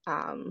grammar.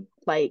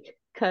 Like,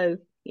 because,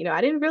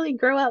 I didn't really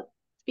grow up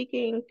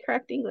speaking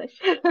correct English.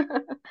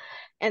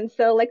 And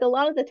so, like, a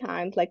lot of the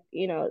times, like,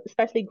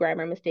 especially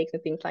grammar mistakes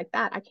and things like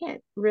that, I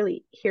can't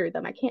really hear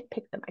them. I can't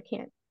pick them. I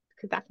can't,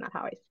 because that's not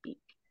how I speak.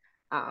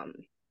 Um,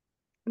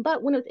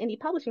 but when it was indie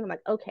publishing, I'm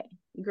like, okay,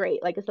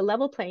 great. Like, it's a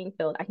level playing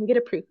field. I can get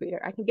a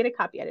proofreader. I can get a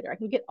copy editor. I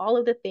can get all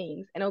of the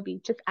things, and it'll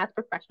be just as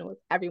professional as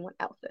everyone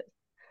else's.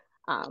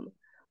 Um,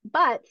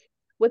 but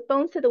with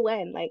Bones to the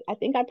Wind, like I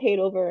think I paid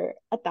over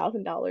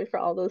 $1,000 for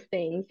all those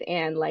things,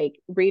 and like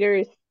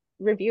reviewers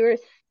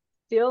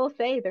still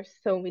say there's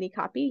so many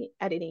copy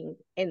editing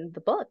in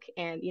the book,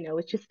 and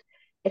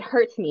it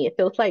hurts me. It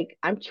feels like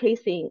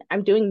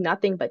I'm doing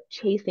nothing but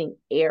chasing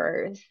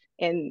errors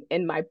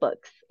in my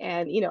books,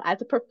 and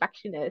as a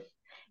perfectionist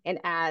and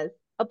as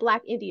a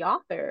Black indie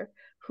author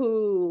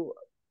who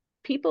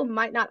people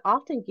might not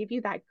often give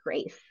you that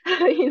grace,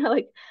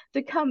 like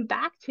to come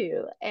back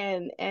to.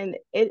 And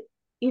it,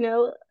 you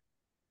know,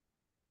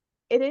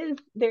 it is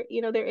there,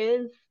 there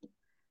is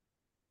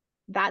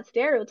that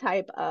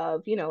stereotype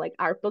of, like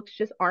our books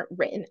just aren't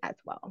written as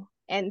well.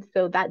 And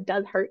so that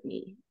does hurt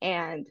me.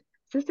 And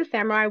Sister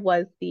Samurai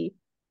was the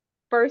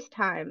first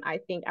time I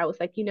think I was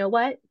like, you know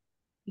what?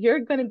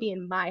 You're going to be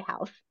in my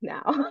house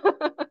now.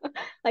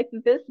 Like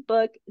this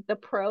book, the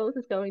prose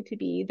is going to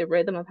be the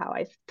rhythm of how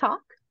I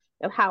talk,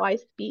 of how I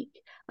speak,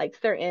 like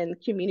certain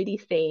community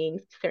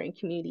sayings, certain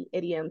community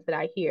idioms that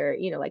I hear,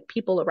 like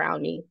people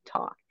around me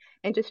talk,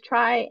 and just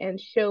try and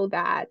show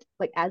that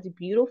like as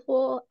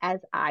beautiful as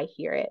I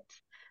hear it.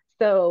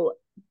 So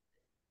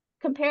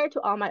compared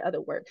to all my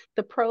other works,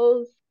 the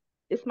prose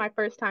is my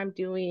first time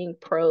doing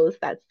prose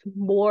that's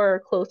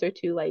more closer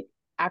to like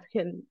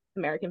African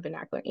American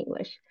vernacular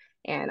English.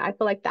 And I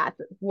feel like that's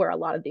where a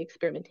lot of the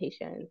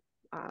experimentation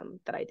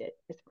that I did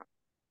is from.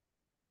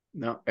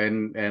 No,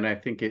 and I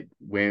think it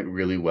went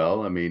really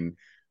well. I mean,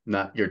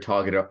 not your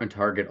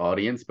target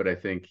audience, but I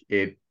think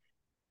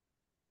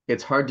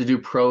it's hard to do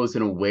prose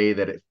in a way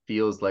that it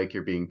feels like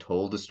you're being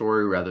told a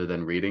story rather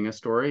than reading a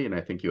story, and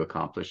I think you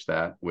accomplished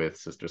that with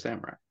Sister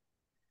Samurai.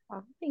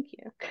 Oh, thank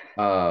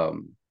you.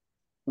 Um,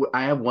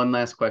 I have one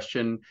last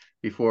question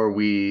before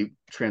we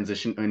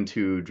transition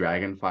into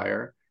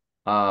Dragonfire.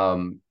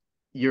 Um,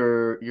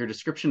 your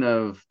description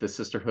of the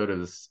sisterhood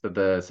of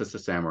the Sister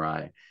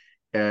Samurai,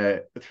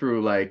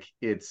 through like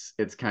it's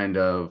kind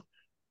of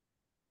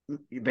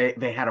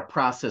they had a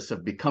process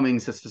of becoming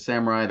Sister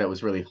Samurai that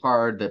was really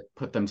hard, that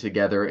put them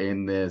together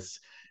in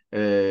this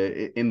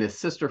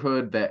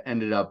sisterhood that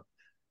ended up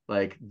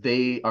like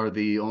they are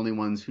the only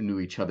ones who knew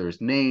each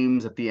other's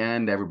names at the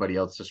end. Everybody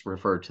else just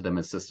referred to them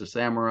as Sister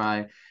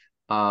Samurai.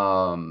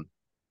 Um,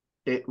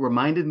 it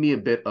reminded me a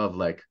bit of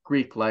like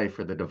Greek life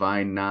or the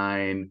Divine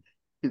Nine.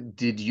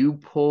 Did you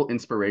pull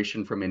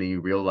inspiration from any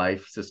real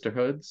life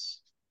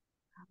sisterhoods?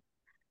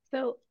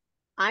 So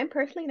I'm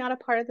personally not a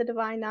part of the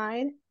Divine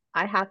Nine.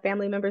 I have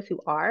family members who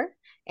are.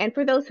 And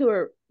for those who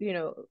are,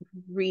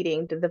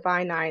 reading, the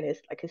Divine Nine is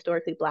like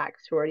historically Black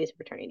sororities and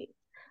fraternities.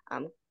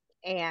 Um,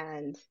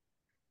 and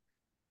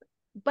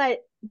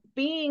but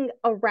being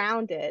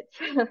around it,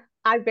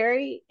 I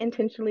very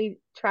intentionally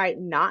tried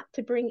not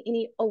to bring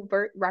any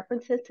overt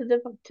references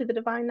to the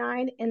Divine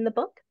Nine in the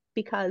book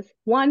because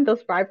one,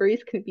 those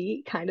rivalries can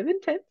be kind of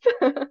intense,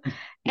 and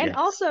Yes.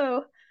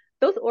 also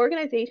those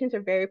organizations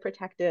are very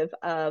protective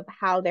of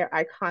how their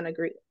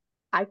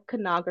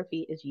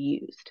iconography is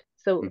used.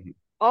 So Mhm.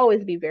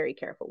 always be very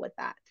careful with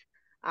that.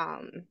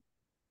 Um,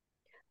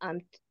 um,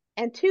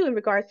 And two, in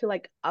regards to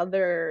like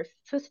other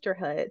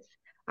sisterhoods,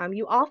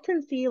 you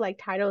often see like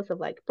titles of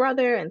like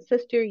brother and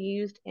sister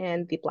used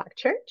in the Black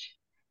church.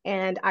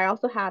 And I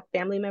also have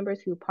family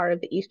members who are part of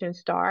the Eastern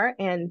Star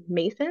and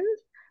Masons.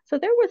 So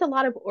there was a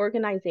lot of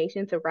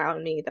organizations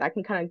around me that I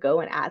can kind of go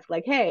and ask,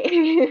 like,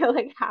 hey,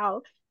 like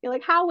how,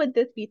 like how would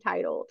this be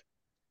titled?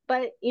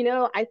 But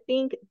I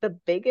think the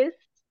biggest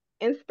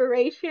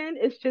inspiration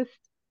is just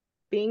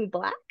being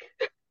Black.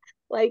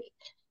 Like,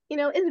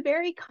 it's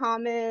very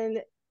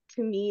common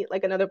to meet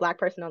like another Black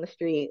person on the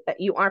street that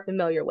you aren't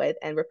familiar with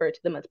and refer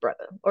to them as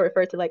brother, or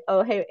refer to like,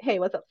 oh, hey,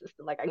 what's up,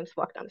 sister? Like I can just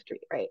walk down the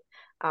street, right?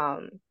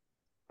 Um,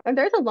 and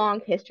there's a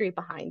long history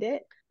behind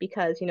it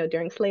because,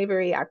 during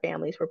slavery, our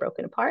families were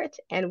broken apart,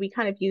 and we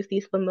kind of use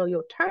these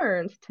familial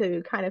terms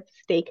to kind of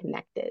stay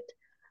connected.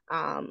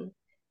 Um,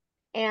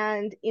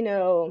 and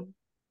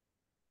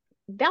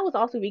that was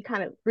also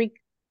kind of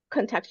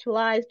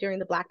recontextualized during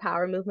the Black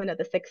Power movement of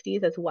the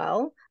 60s as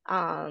well,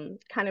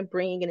 kind of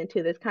bringing it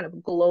into this kind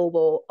of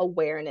global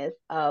awareness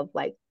of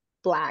like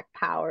Black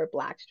power,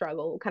 Black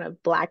struggle, kind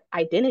of Black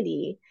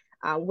identity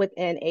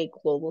within a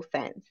global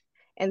sense.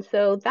 And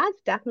so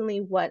that's definitely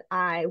what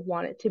I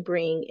wanted to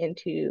bring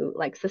into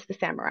like Sistah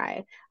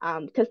Samurai,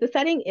 because the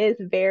setting is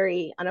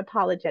very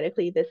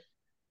unapologetically this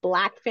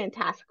Black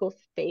fantastical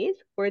space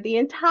where the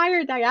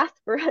entire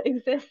diaspora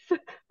exists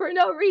for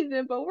no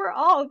reason, but we're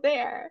all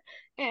there,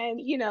 and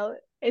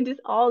and just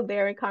all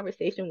there in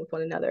conversation with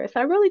one another. So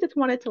I really just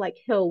wanted to like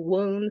heal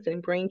wounds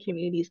and bring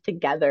communities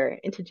together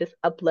and to just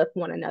uplift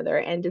one another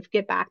and just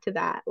get back to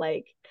that,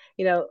 like,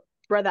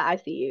 brother, I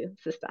see you,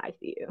 sister, I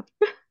see you.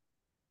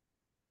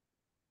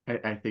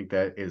 I think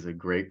that is a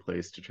great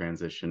place to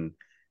transition.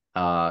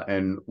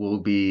 And we'll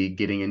be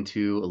getting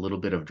into a little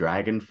bit of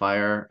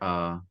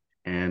Dragonfire,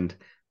 and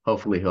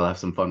hopefully he'll have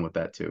some fun with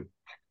that too.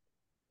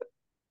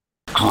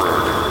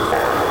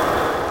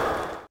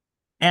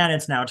 And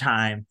it's now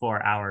time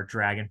for our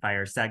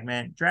Dragonfire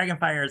segment.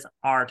 Dragonfire is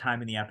our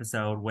time in the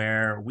episode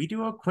where we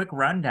do a quick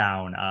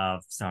rundown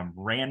of some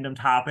random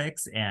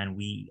topics, and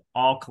we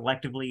all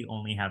collectively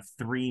only have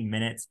 3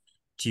 minutes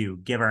to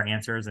give our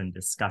answers and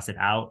discuss it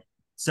out.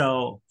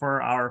 So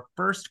for our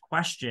first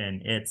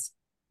question, it's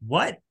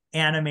what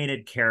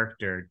animated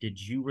character did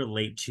you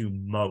relate to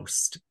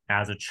most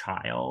as a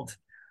child?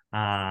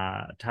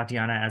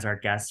 Tatiana, as our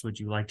guest, would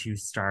you like to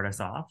start us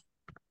off?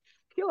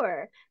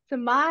 Sure. So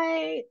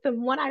the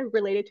one I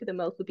related to the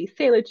most would be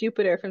Sailor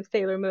Jupiter from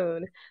Sailor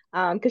Moon,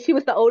 because she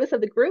was the oldest of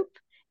the group,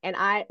 and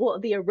well,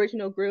 the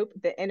original group,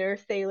 the inner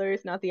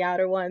sailors, not the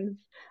outer ones.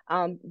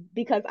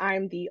 Because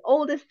I'm the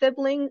oldest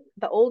sibling,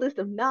 the oldest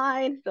of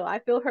nine, so I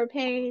feel her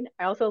pain.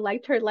 I also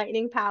liked her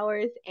lightning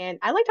powers, and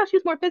I liked how she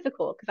was more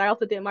physical because I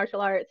also did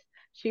martial arts.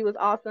 She was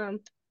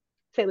awesome.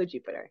 Sailor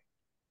Jupiter.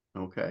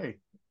 Okay.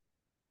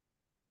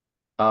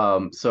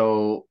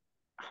 So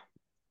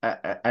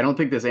I don't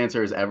think this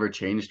answer has ever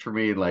changed for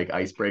me, like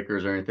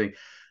icebreakers or anything.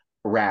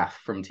 Raph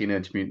from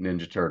Teenage Mutant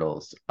Ninja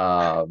Turtles.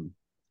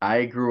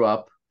 I grew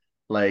up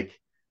like,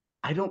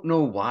 I don't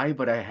know why,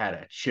 but I had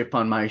a chip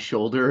on my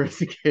shoulder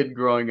as a kid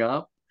growing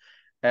up.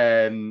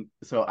 And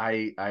so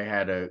I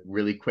had a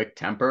really quick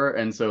temper.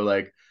 And so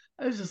like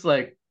I was just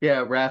like,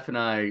 yeah, Raph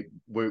and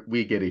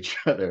we get each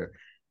other.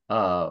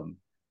 Um,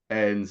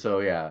 and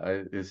so yeah,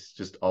 it's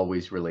just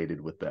always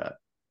related with that.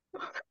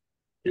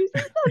 You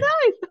seem so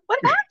nice. What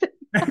happened?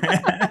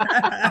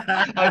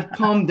 I've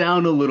calmed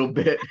down a little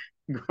bit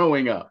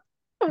growing up.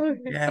 Okay.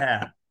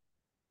 Yeah,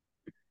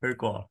 very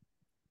cool.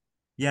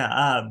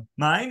 Yeah,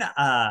 mine,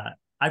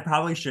 I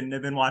probably shouldn't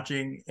have been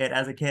watching it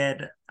as a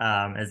kid,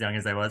 as young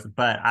as I was,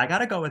 but I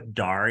gotta go with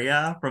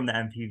Daria from the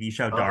MTV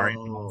show Daria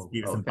from Oh,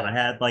 Beavis and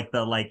okay.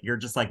 Butthead. You're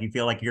just like, you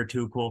feel like you're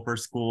too cool for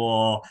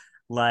school.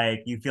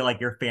 Like, you feel like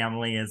your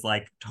family is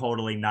like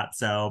totally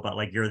nutso, but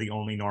like you're the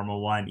only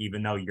normal one,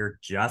 even though you're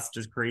just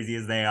as crazy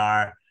as they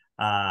are.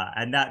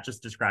 And that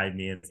just described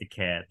me as a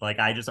kid. Like,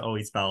 I just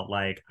always felt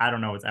like I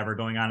don't know what's ever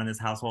going on in this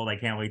household. I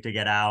can't wait to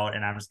get out,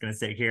 and I'm just gonna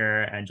sit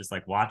here and just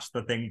like watch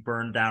the thing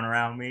burn down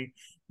around me.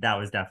 That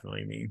was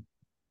definitely me.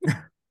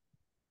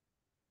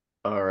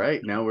 All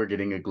right. Now we're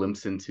getting a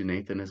glimpse into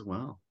Nathan as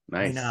well.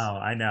 Nice.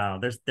 I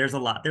know. There's a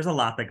lot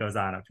that goes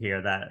on up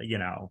here that,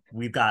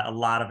 we've got a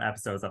lot of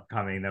episodes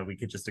upcoming that we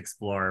could just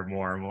explore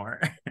more and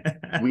more.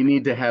 We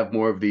need to have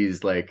more of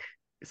these like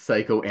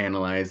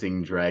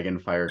psychoanalyzing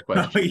Dragonfire Oh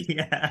questions.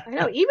 yeah. I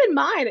know, even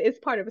mine is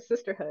part of a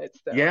sisterhood,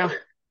 so Yeah.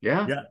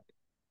 Yeah. Yeah.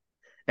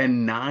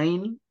 And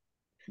nine,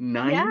 yeah,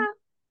 nine.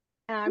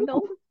 and I'm the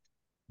Whew. oldest.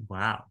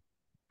 Wow.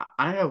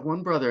 I have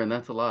one brother, and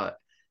that's a lot.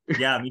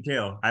 Yeah, me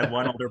too. I have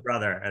one older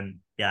brother, and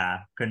yeah,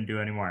 couldn't do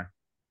anymore.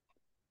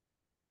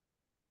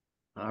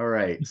 All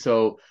right.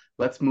 So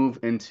let's move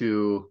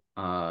into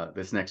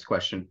this next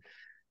question.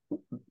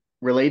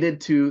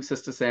 Related to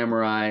Sista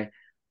Samurai,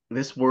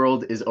 this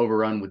world is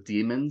overrun with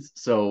demons.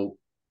 So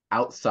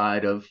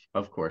outside of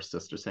course,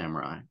 Sister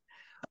Samurai,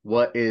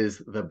 what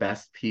is the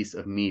best piece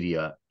of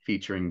media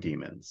featuring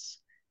demons?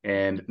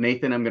 And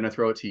Nathan, I'm going to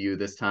throw it to you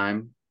this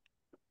time.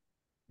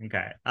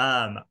 Okay.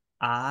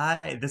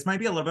 I this might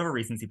be a little bit of a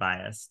recency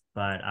bias,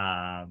 but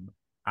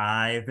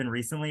I've been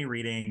recently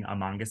reading a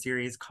manga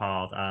series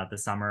called The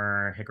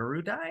Summer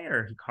Hikaru Died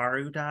or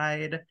Hikaru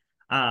Died,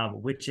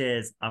 which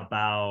is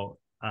about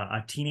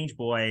a teenage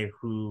boy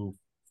who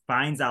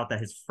finds out that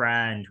his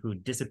friend who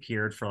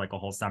disappeared for like a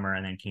whole summer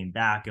and then came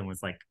back and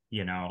was like,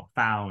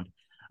 found,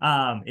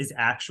 is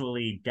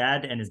actually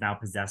dead and is now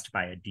possessed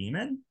by a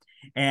demon.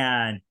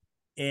 And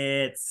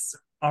it's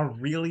a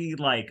really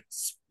like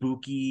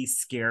spooky,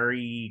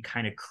 scary,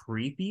 kind of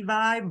creepy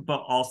vibe,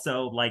 but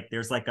also like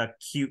there's like a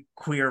cute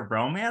queer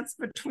romance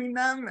between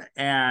them.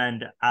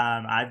 And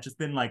I've just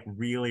been like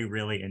really,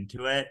 really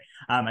into it.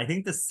 I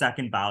think the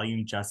second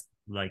volume just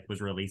like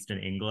was released in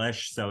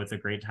English, so it's a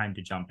great time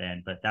to jump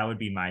in. But that would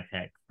be my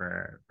pick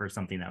for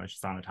something that was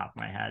just on the top of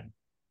my head.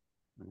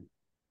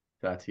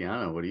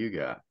 Tatiana, what do you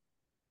got?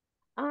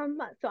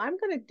 So I'm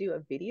gonna do a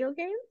video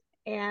game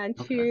and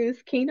Okay.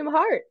 choose Kingdom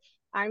Hearts.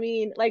 I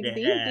mean, like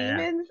these Yeah.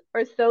 demons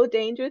are so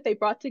dangerous. They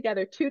brought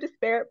together two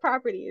disparate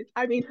properties.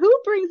 I mean, who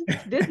brings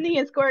Disney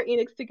and Square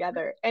Enix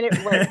together? And it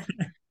works.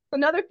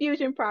 Another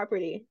fusion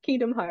property,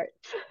 Kingdom Hearts.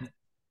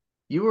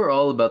 You were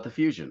all about the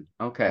fusion.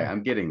 Okay,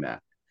 I'm getting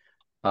that.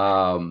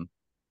 Um,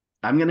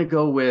 I'm gonna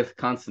go with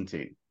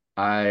Constantine.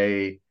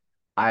 I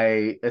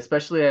I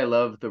especially I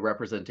love the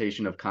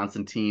representation of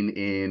Constantine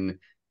in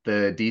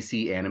the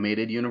DC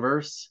animated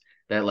universe.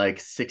 That like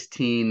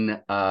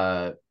 16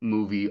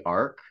 movie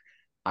arc.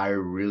 I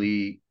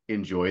really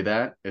enjoy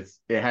that. It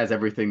has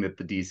everything that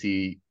the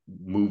DC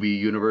movie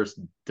universe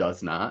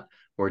does not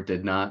or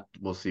did not.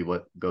 We'll see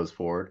what goes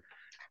forward.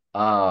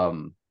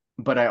 Um,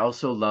 but I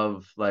also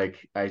love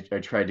like I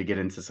tried to get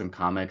into some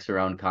comics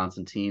around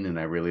Constantine, and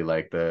I really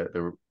like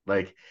the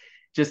like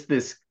just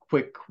this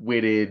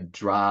quick-witted,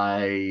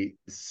 dry,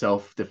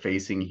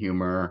 self-defacing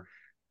humor.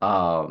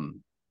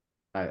 Um,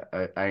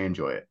 I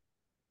enjoy it.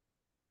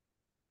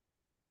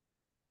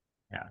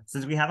 Yeah.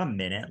 Since we have a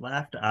minute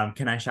left,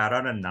 can I shout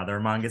out another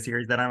manga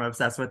series that I'm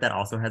obsessed with that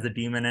also has a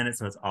demon in it,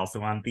 so it's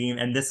also on theme?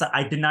 And this,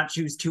 I did not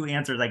choose two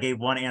answers. I gave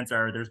one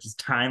answer. There's just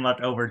time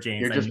left over,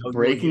 James. You're I just know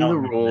you will breaking yell the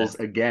at me for rules this.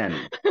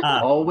 again. Uh,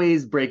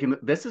 Always breaking.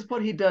 This is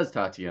what he does, I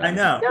Tatiana. He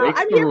know. No, breaks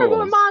I'm the here for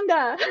more rules.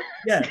 manga.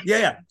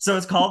 Yeah. So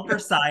it's called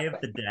Versailles of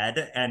the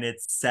Dead, and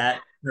it's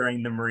set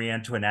during the Marie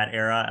Antoinette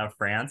era of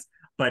France.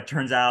 But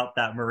turns out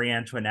that Marie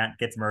Antoinette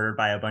gets murdered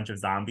by a bunch of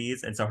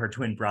zombies, and so her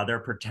twin brother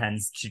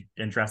pretends to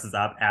and dresses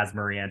up as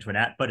Marie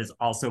Antoinette, but is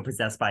also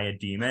possessed by a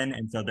demon.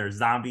 And so there's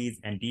zombies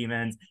and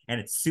demons, and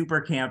it's super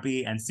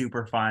campy and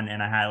super fun,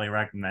 and I highly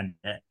recommend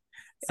it.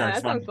 So I Yeah,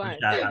 just that sounds wanted to fun.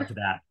 shout out to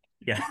that.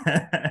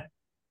 Yeah.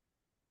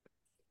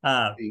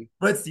 uh,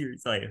 but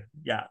seriously,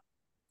 yeah,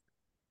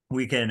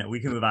 we can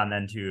move on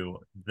then to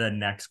the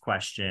next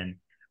question,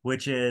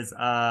 which is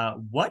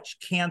what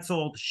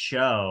canceled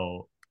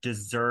show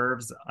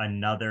deserves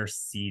another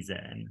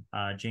season?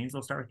 James,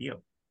 we'll start with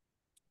you.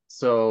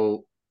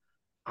 So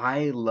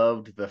I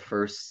loved the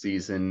first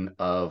season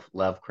of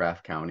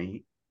Lovecraft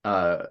County.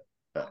 Uh,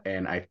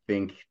 and I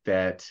think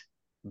that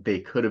they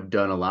could have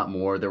done a lot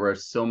more. There were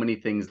so many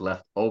things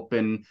left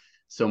open,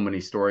 so many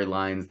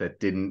storylines that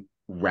didn't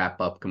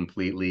wrap up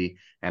completely.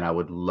 And I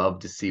would love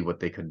to see what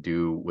they could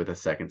do with a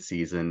second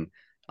season.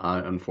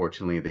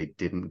 Unfortunately, they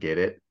didn't get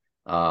it.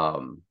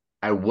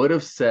 I would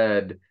have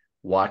said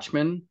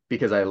Watchmen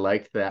because I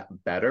liked that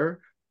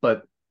better,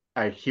 but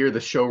I hear the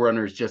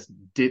showrunners just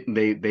didn't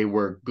they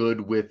were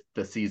good with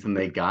the season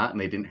they got and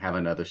they didn't have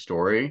another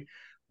story.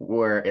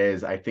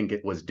 Whereas I think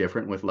it was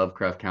different with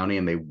Lovecraft County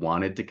and they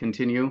wanted to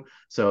continue.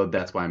 So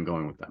that's why I'm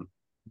going with them.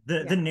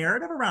 The Yeah.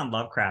 narrative around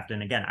Lovecraft,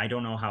 and again, I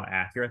don't know how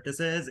accurate this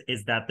is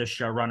that the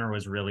showrunner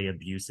was really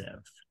abusive.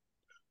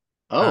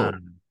 Oh,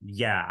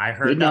 Yeah, I did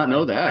heard that. not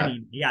know Like, I that.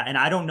 mean, yeah, and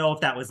I don't know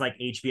if that was like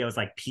HBO's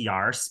like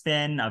PR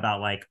spin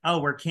about like, oh,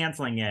 we're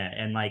canceling it,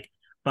 and like,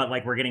 but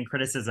like we're getting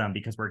criticism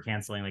because we're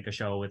canceling like a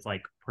show with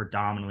like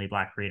predominantly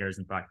Black creators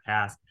and Black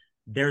cast.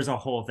 There's a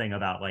whole thing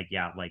about like,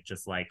 yeah, like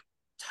just like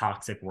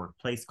toxic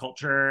workplace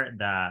culture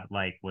that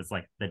like was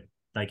like the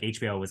like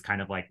HBO was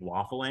kind of like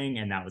waffling,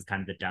 and that was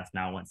kind of the death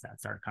knell once that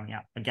started coming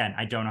out. Again,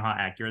 I don't know how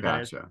accurate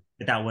that is, Gotcha.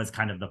 but that was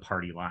kind of the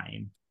party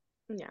line.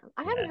 Yeah,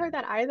 I haven't Yeah, heard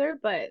that either,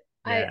 but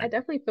I yeah.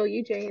 definitely feel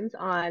you, James,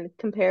 on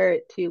compare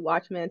it to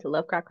Watchmen to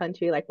Lovecraft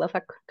Country. Like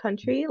Lovecraft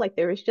Country, like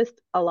there was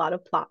just a lot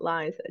of plot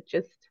lines that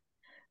just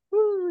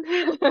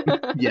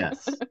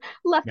Yes.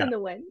 left in Yeah. the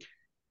wind.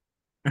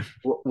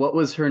 What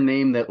was her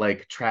name that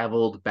like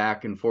traveled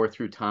back and forth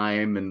through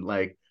time and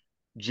like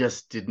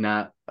just did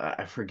not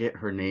I forget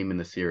her name in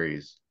the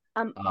series.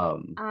 Um,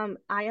 Um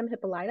I Am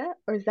Hippolyta,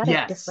 or is that a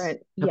yes,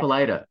 different? Yes,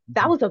 Hippolyta.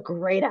 that was a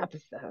great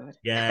episode.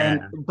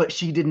 And Yeah. but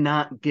she did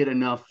not get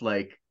enough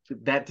like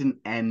that didn't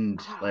end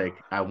like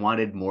Ah, I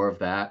wanted more of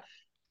that.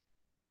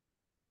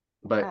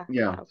 But that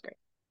yeah, was great.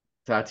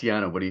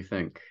 Tatiana, what do you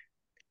think?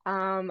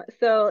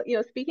 So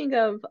speaking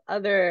of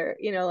other,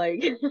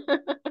 like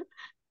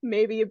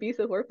maybe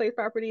abusive workplace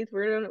properties,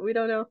 we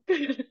don't know.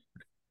 Because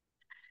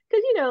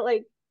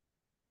like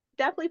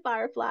definitely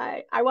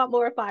Firefly. I want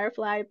more of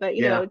Firefly, but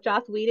Yeah,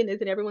 Joss Whedon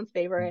isn't everyone's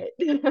favorite.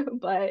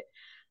 But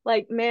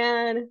like,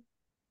 man,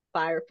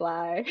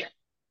 Firefly.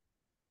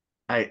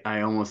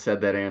 I almost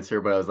said that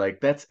answer, but I was like,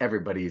 that's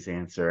everybody's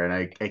answer, and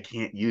I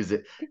can't use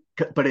it.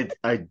 But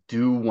I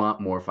do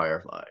want more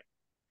Firefly.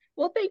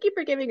 Well, thank you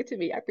for giving it to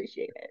me. I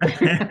appreciate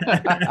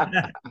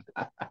it.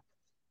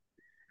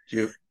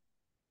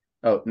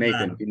 Oh,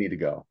 Nathan, Um, you need to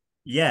go.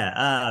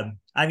 yeah,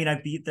 I mean, I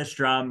beat this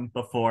drum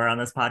before on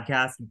this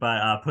podcast,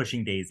 but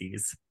Pushing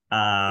Daisies.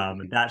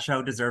 That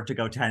show deserved to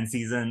go 10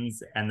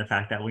 seasons, and the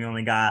fact that we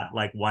only got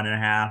like one and a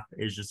half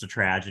is just a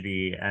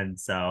tragedy. And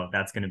so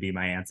that's going to be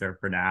my answer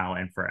for now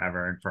and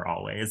forever and for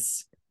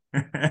always.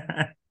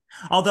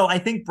 Although I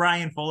think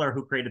Brian Fuller,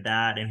 who created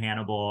that and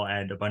Hannibal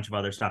and a bunch of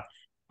other stuff,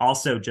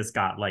 also just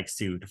got like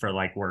sued for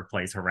like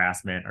workplace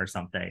harassment or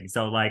something.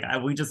 So like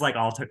we just like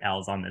all took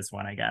L's on this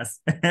one, I guess.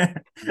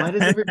 Why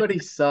does everybody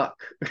suck?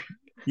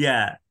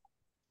 Yeah.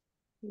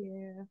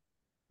 Yeah.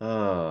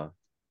 Oh,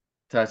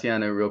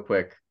 Tatiana, real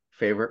quick,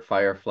 favorite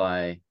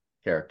Firefly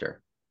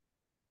character?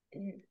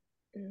 Mm,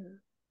 mm.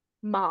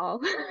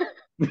 Maul.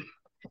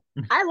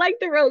 I like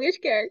the roguish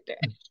character.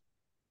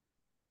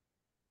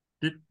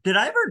 Did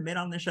I ever admit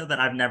on this show that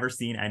I've never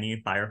seen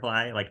any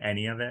Firefly, like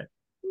any of it?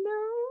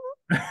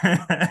 No.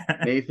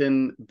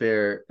 Nathan,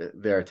 there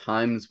are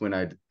times when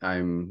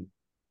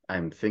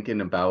I'm thinking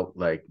about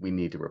like we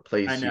need to I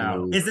replace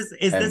know. you, Is this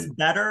and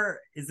better?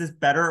 Is this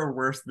better or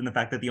worse than the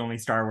fact that the only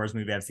Star Wars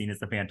movie I've seen is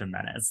The Phantom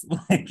Menace?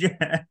 Like,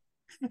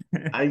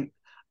 I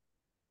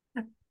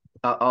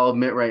I'll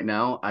admit right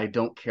now I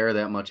don't care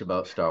that much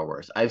about Star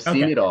Wars. I've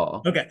seen okay, it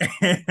all okay.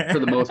 for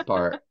the most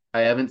part.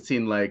 I haven't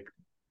seen like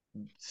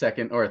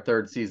second or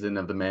third season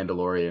of The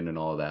Mandalorian and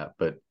all that,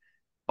 but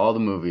all the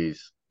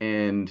movies.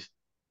 And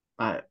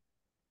I,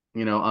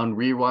 on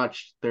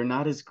rewatch, they're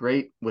not as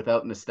great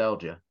without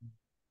nostalgia.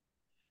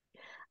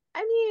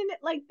 I mean,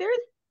 like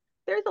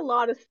there's a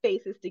lot of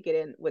spaces to get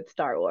in with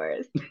Star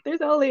Wars.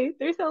 There's only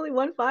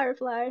one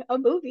Firefly, a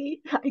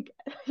movie, I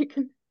guess you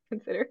can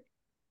consider.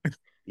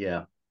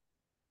 Yeah.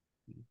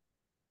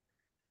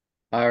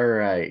 All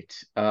right.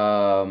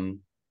 All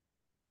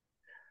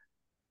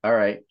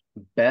right.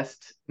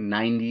 Best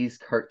 90s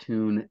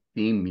cartoon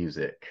theme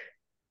music.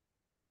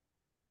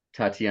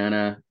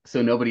 Tatiana,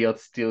 so nobody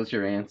else steals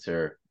your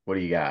answer. What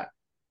do you got?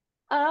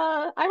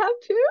 I have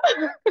two.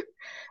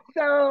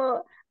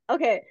 So,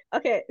 okay.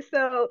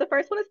 So the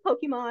first one is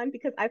Pokemon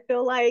because I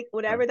feel like Uh,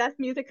 whenever that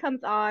music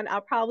comes on,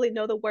 I'll probably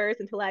know the words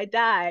until I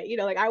die.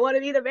 Like I want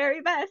to be the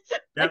very best,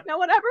 like Yep. no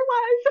one ever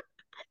was.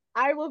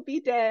 I will be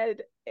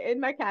dead in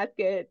my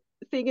casket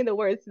singing the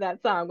words to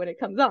that song when it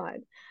comes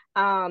on.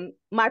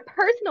 My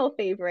personal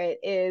favorite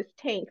is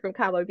Tank from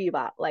Cowboy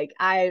Bebop. Like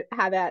I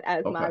have that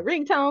as my okay.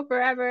 ringtone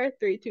forever.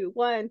 Three, two,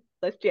 one,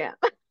 let's jam.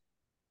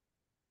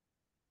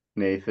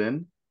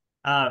 Nathan.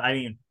 I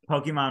mean,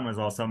 Pokemon was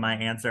also my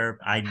answer.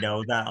 I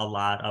know that a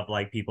lot of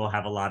like people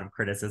have a lot of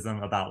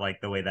criticism about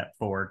like the way that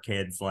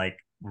 4Kids like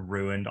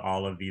ruined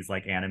all of these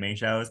like anime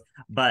shows,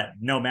 but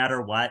no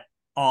matter what,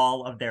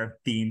 all of their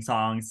theme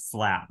songs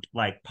slapped.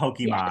 Like Yes,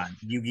 Pokemon, yes.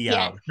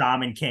 Yu-Gi-Oh,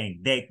 Shaman King,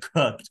 they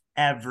cooked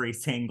every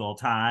single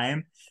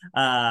time.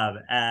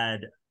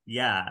 And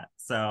yeah,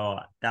 so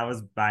that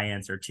was my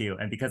answer too.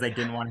 And because I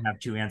didn't want to have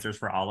two answers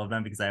for all of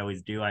them, because I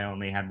always do, I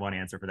only had one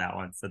answer for that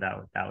one. So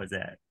that was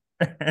it.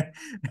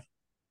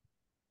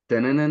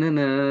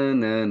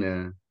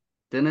 Da-na-na-na-na-na.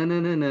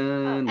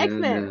 X-Men.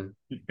 Da-na-na-na-na-na.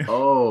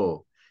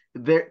 Oh,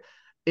 there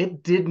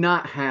it did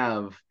not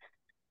have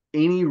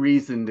any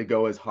reason to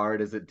go as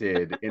hard as it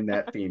did in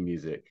that theme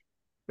music.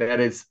 That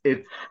is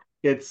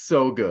it's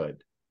so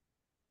good.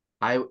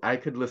 I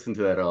could listen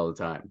to that all the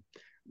time.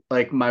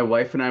 Like my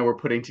wife and I were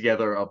putting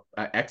together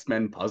a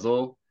X-Men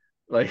puzzle,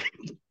 like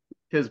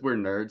because we're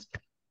nerds,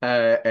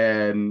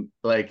 and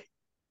like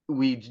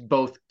we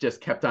both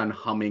just kept on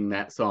humming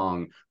that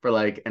song for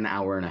like an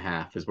hour and a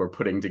half as we're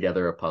putting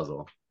together a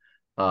puzzle.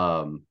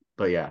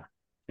 But yeah,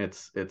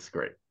 it's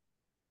great.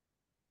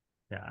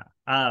 Yeah.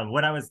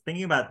 When I was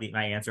thinking about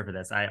my answer for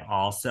this, I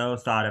also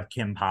thought of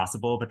Kim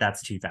Possible, but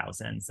that's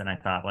 2000s, and I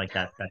thought like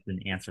that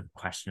didn't answer the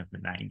question of the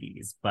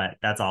 90s, but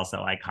that's also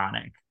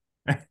iconic.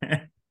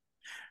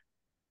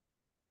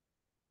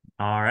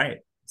 All right.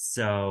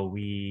 So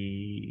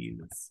we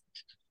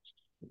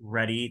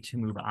ready to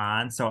move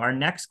on. So our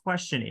next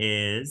question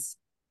is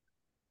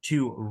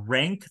to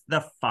rank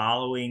the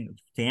following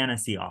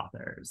fantasy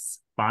authors: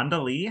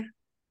 Fonda Lee,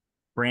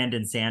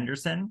 Brandon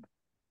Sanderson,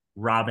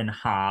 Robin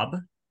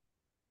Hobb,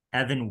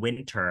 Evan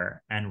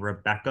Winter, and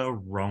Rebecca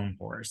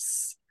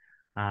Roanhorse.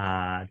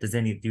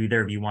 Do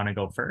either of you want to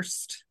go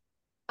first?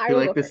 I I feel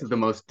will like go this is first. the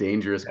most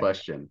dangerous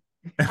question.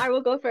 I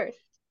will go first.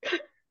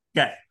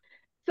 Okay.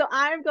 So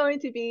I'm going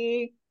to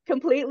be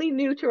completely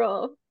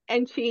neutral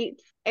and cheat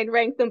and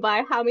rank them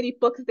by how many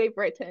books they've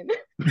written.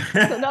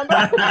 So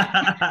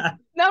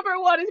number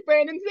one is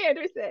Brandon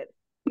Sanderson.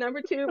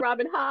 Number two,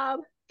 Robin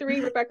Hobb.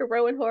 Three, Rebecca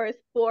Rowanhorse.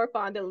 Four,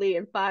 Fonda Lee.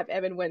 And five,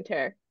 Evan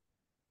Winter.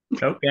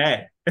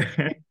 Okay.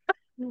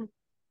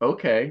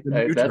 Okay,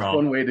 that's Neutral.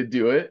 one way to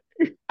do it.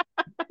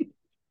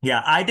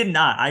 Yeah, I did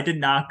not. I did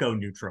not go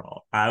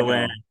neutral. I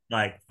went No.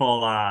 like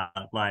full on,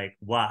 like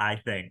what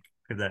I think.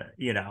 Because,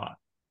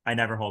 I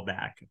never hold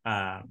back.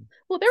 Well,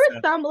 So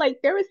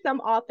there was some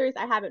authors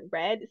I haven't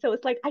read, so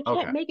it's like I can't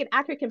Okay. make an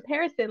accurate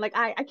comparison. Like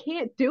I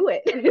can't do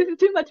it. It's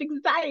too much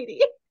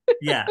anxiety.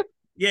 yeah,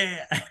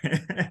 yeah.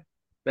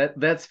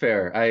 That's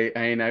fair.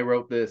 I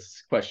wrote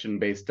this question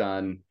based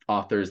on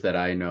authors that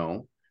I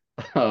know.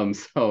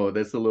 So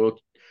that's a little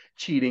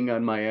cheating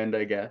on my end,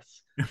 I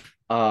guess.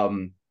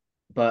 Um,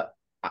 but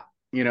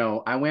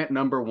I went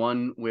number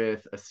one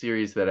with a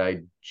series that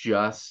I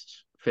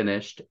just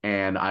finished,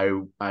 and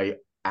I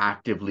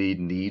actively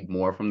need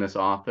more from this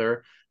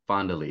author,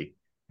 Fonda Lee.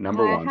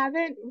 Number I one.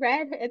 haven't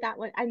read that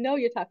one. I know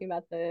you're talking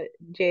about the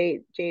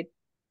Jade Jade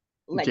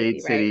Legacy,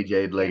 right? City,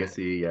 Jade Yeah,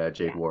 Legacy, Jade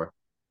yeah. War.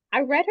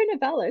 I read her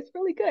novella. It's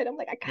really good. I'm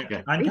like, I kind of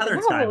Yeah, want to read the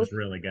Uncolored Sky novels. was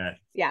really good.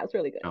 Yeah, it's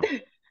really Oh,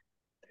 good.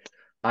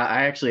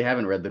 I actually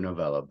haven't read the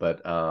novella,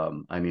 but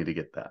I need to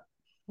get that.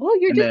 Oh,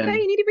 you're And just saying then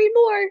you need to read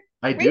more.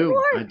 Read I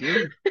more.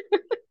 do.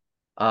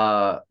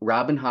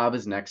 Robin Hobb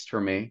is next for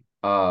me.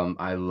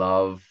 I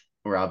love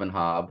Robin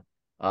Hobb.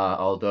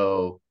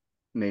 Although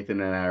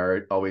Nathan and I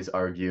always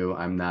argue,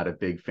 I'm not a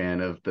big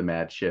fan of the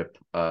Mad Ship,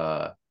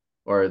 or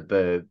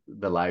the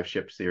live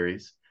ship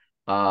series.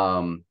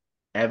 Um,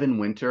 Evan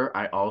Winter,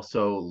 I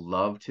also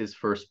loved his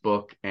first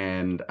book,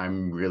 and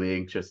I'm really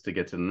anxious to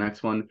get to the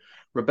next one.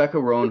 Rebecca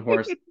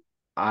Roanhorse,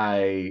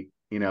 I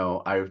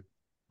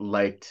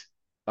liked,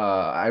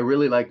 I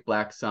really liked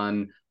Black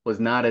Sun. Was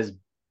not as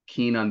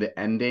keen on the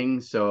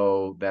ending,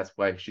 so that's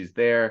why she's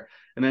there.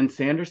 And then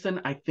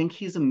Sanderson, I think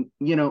he's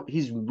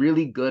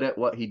really good at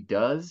what he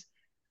does.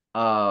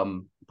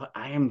 But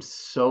I am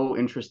so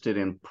interested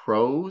in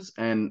prose,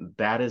 and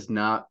that is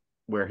not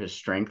where his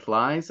strength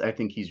lies. I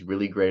think he's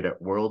really great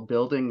at world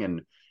building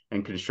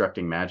and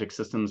constructing magic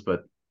systems,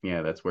 but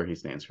yeah, that's where he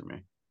stands for me.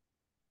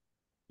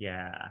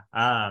 Yeah.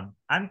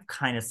 I'm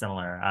kind of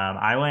similar.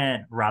 I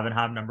went Robin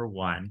Hobb number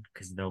one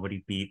because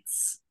nobody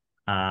beats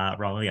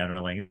Realm of the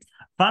Underlings.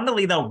 Fonda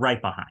Lee though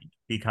right behind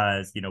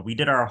because we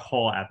did our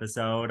whole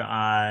episode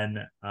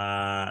on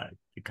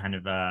kind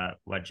of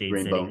what Jade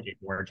City, Rainbow. Jade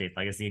War, Jade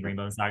Legacy,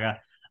 Rainbow Saga.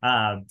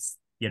 Um,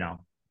 you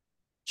know,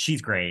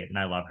 she's great and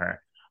I love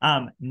her.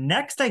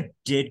 Next I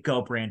did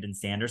go Brandon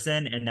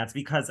Sanderson, and that's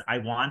because I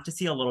want to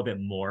see a little bit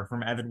more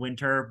from Evan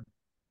Winter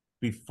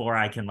before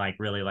I can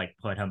really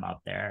put him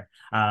up there.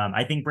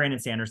 I think Brandon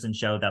Sanderson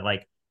showed that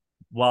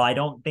while I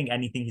don't think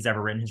anything he's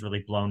ever written has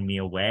really blown me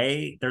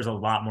away, there's a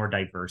lot more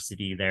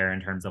diversity there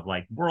in terms of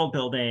world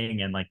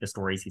building and the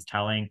stories he's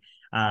telling.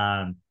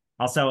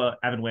 Also,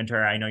 Evan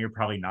Winter, I know you're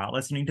probably not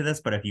listening to this,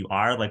 but if you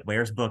are,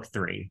 where's book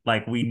 3?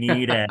 We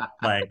need it.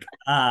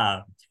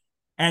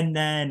 And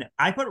then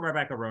I put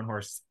Rebecca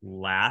Roanhorse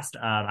last.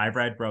 I've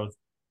read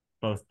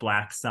both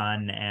Black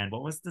Sun and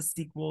what was the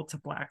sequel to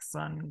Black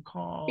Sun Fevered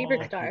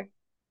called? Star.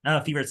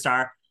 Fevered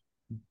Star.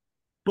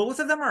 Both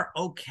of them are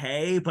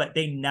okay, but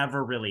they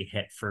never really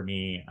hit for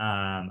me.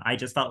 I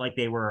just felt like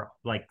they were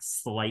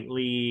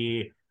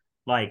slightly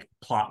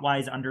plot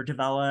wise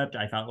underdeveloped.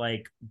 I felt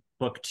like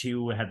book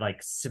 2 had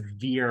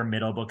severe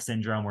middle book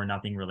syndrome where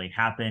nothing really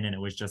happened, and it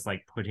was just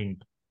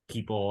putting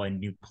people in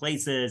new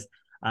places.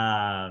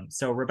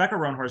 So Rebecca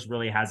Roanhorse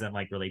really hasn't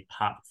really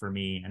popped for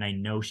me, and I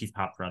know she's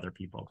popped for other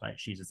people, but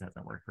she just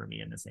hasn't worked for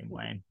me in the same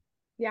way.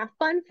 Yeah,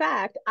 fun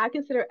fact, I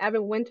consider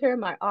Evan Winter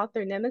my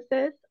author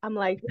nemesis. I'm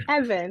like,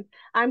 Evan,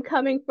 I'm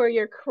coming for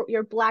your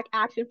black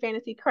action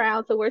fantasy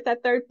crown. So where's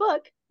that third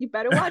book? You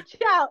better watch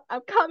out.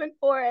 I'm coming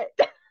for it.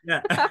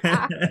 Yeah.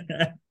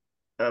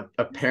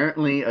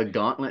 Apparently, a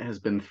gauntlet has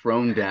been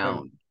thrown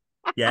down,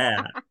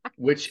 Yeah.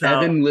 which So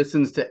Evan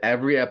listens to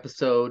every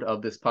episode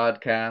of this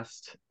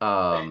podcast.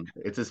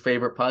 It's his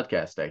favorite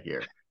podcast, I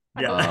hear,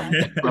 I love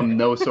yeah. that. from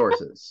no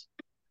sources.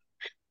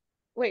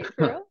 Wait,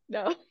 for real?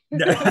 No.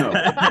 No.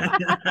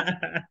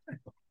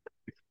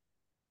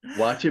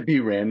 Watch it be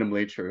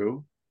randomly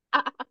true.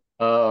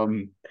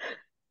 Um,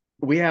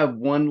 we have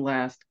one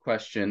last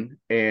question,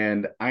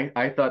 and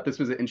I thought this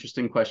was an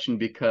interesting question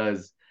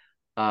because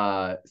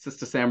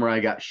Sista Samurai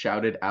got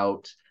shouted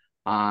out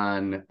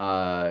on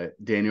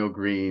Daniel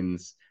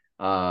Green's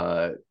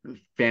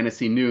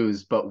fantasy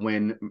news, but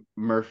when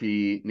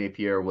Murphy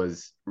Napier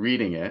was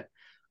reading it,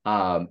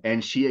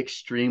 and she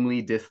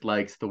extremely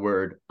dislikes the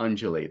word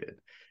undulated.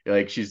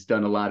 She's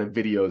done a lot of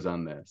videos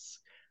on this,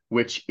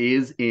 which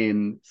is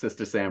in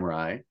Sister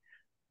Samurai.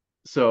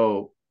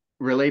 So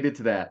related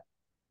to that,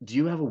 do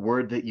you have a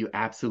word that you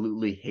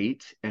absolutely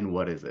hate, and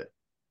what is it,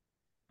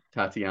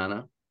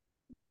 Tatiana?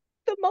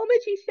 The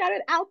moment she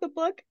shouted out the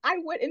book, I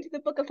went into the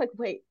book. I was like,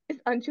 wait, is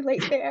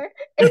undulate there?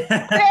 It's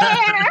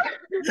there.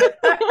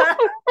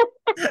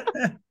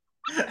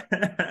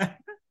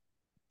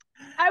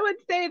 I would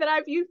say that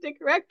I've used it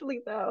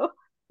correctly though.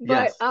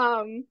 But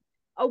Yes.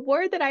 a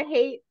word that I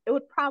hate, it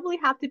would probably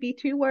have to be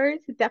 2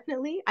 words,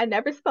 definitely. I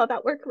never spelled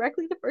that word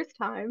correctly the first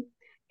time.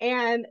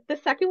 And the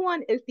second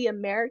one is the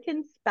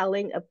American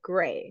spelling of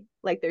gray.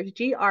 Like there's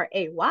Gray,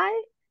 and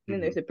then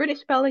Mhm. there's a British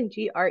spelling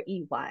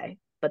Grey.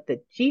 But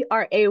the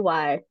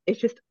Gray is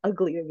just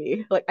ugly to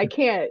me. Like I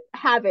can't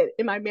have it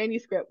in my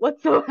manuscript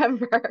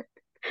whatsoever.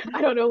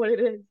 I don't know what it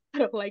is. I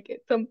don't like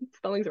it. Some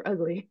spellings are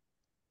ugly.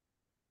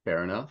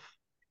 Fair enough.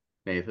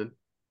 Nathan?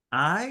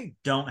 I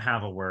don't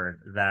have a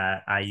word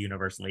that I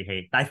universally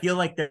hate. I feel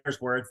like there's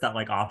words that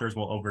like authors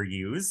will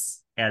overuse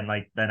and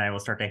like then I will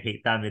start to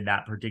hate them in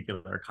that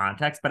particular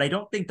context. But I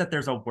don't think that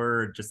there's a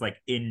word just like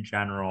in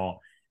general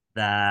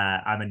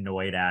that I'm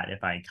annoyed at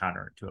if I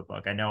encounter it to a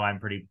book. I know I'm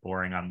pretty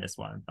boring on this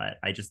one, but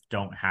I just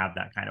don't have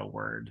that kind of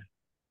word.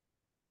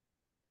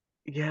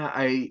 Yeah,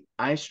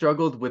 I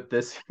struggled with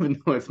this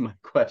even though it's my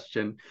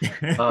question.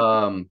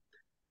 Um,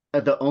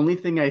 the only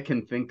thing I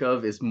can think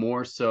of is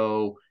more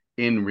so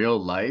in real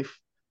life,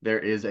 there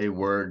is a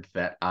word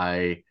that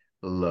I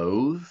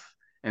loathe,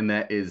 and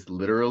that is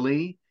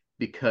literally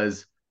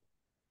because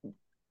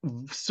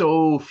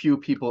so few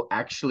people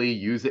actually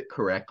use it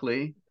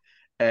correctly,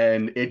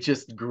 and it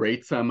just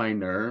grates on my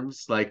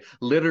nerves. Like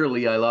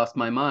literally, I lost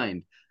my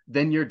mind.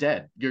 Then you're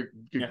dead. You're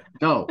Yeah.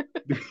 no,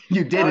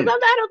 you That was didn't. a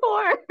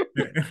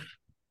metaphor.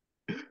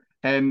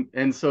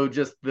 And so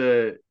just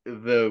the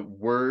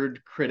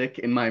word critic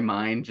in my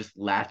mind just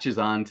latches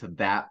on to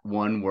that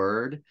one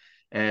word.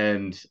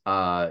 And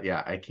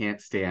yeah, I can't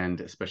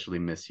stand especially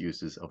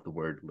misuses of the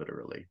word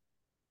literally,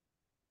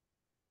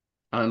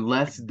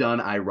 unless done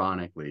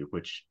ironically,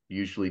 which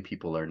usually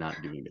people are not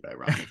doing it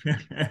ironically.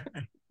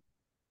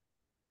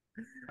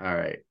 All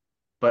right.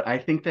 But I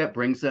think that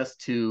brings us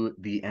to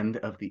the end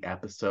of the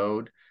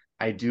episode.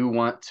 I do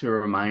want to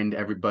remind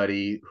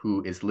everybody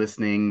who is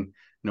listening,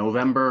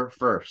 November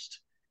 1st,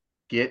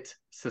 get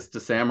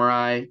Sista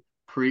Samurai,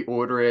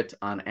 pre-order it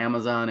on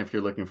Amazon if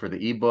you're looking for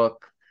the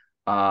ebook.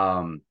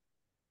 Um,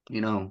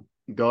 you know,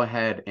 go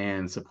ahead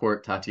and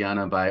support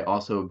Tatiana by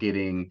also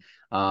getting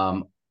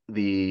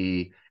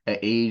the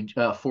age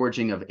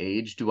forging of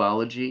age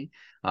duology,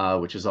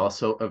 which is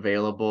also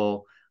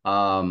available.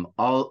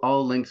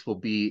 All links will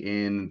be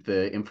in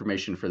the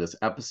information for this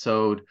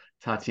episode.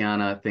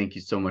 Tatiana, thank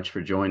you so much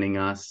for joining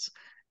us.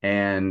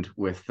 And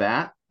with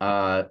that,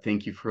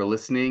 thank you for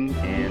listening,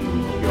 and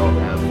we hope you all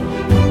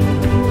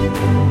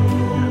have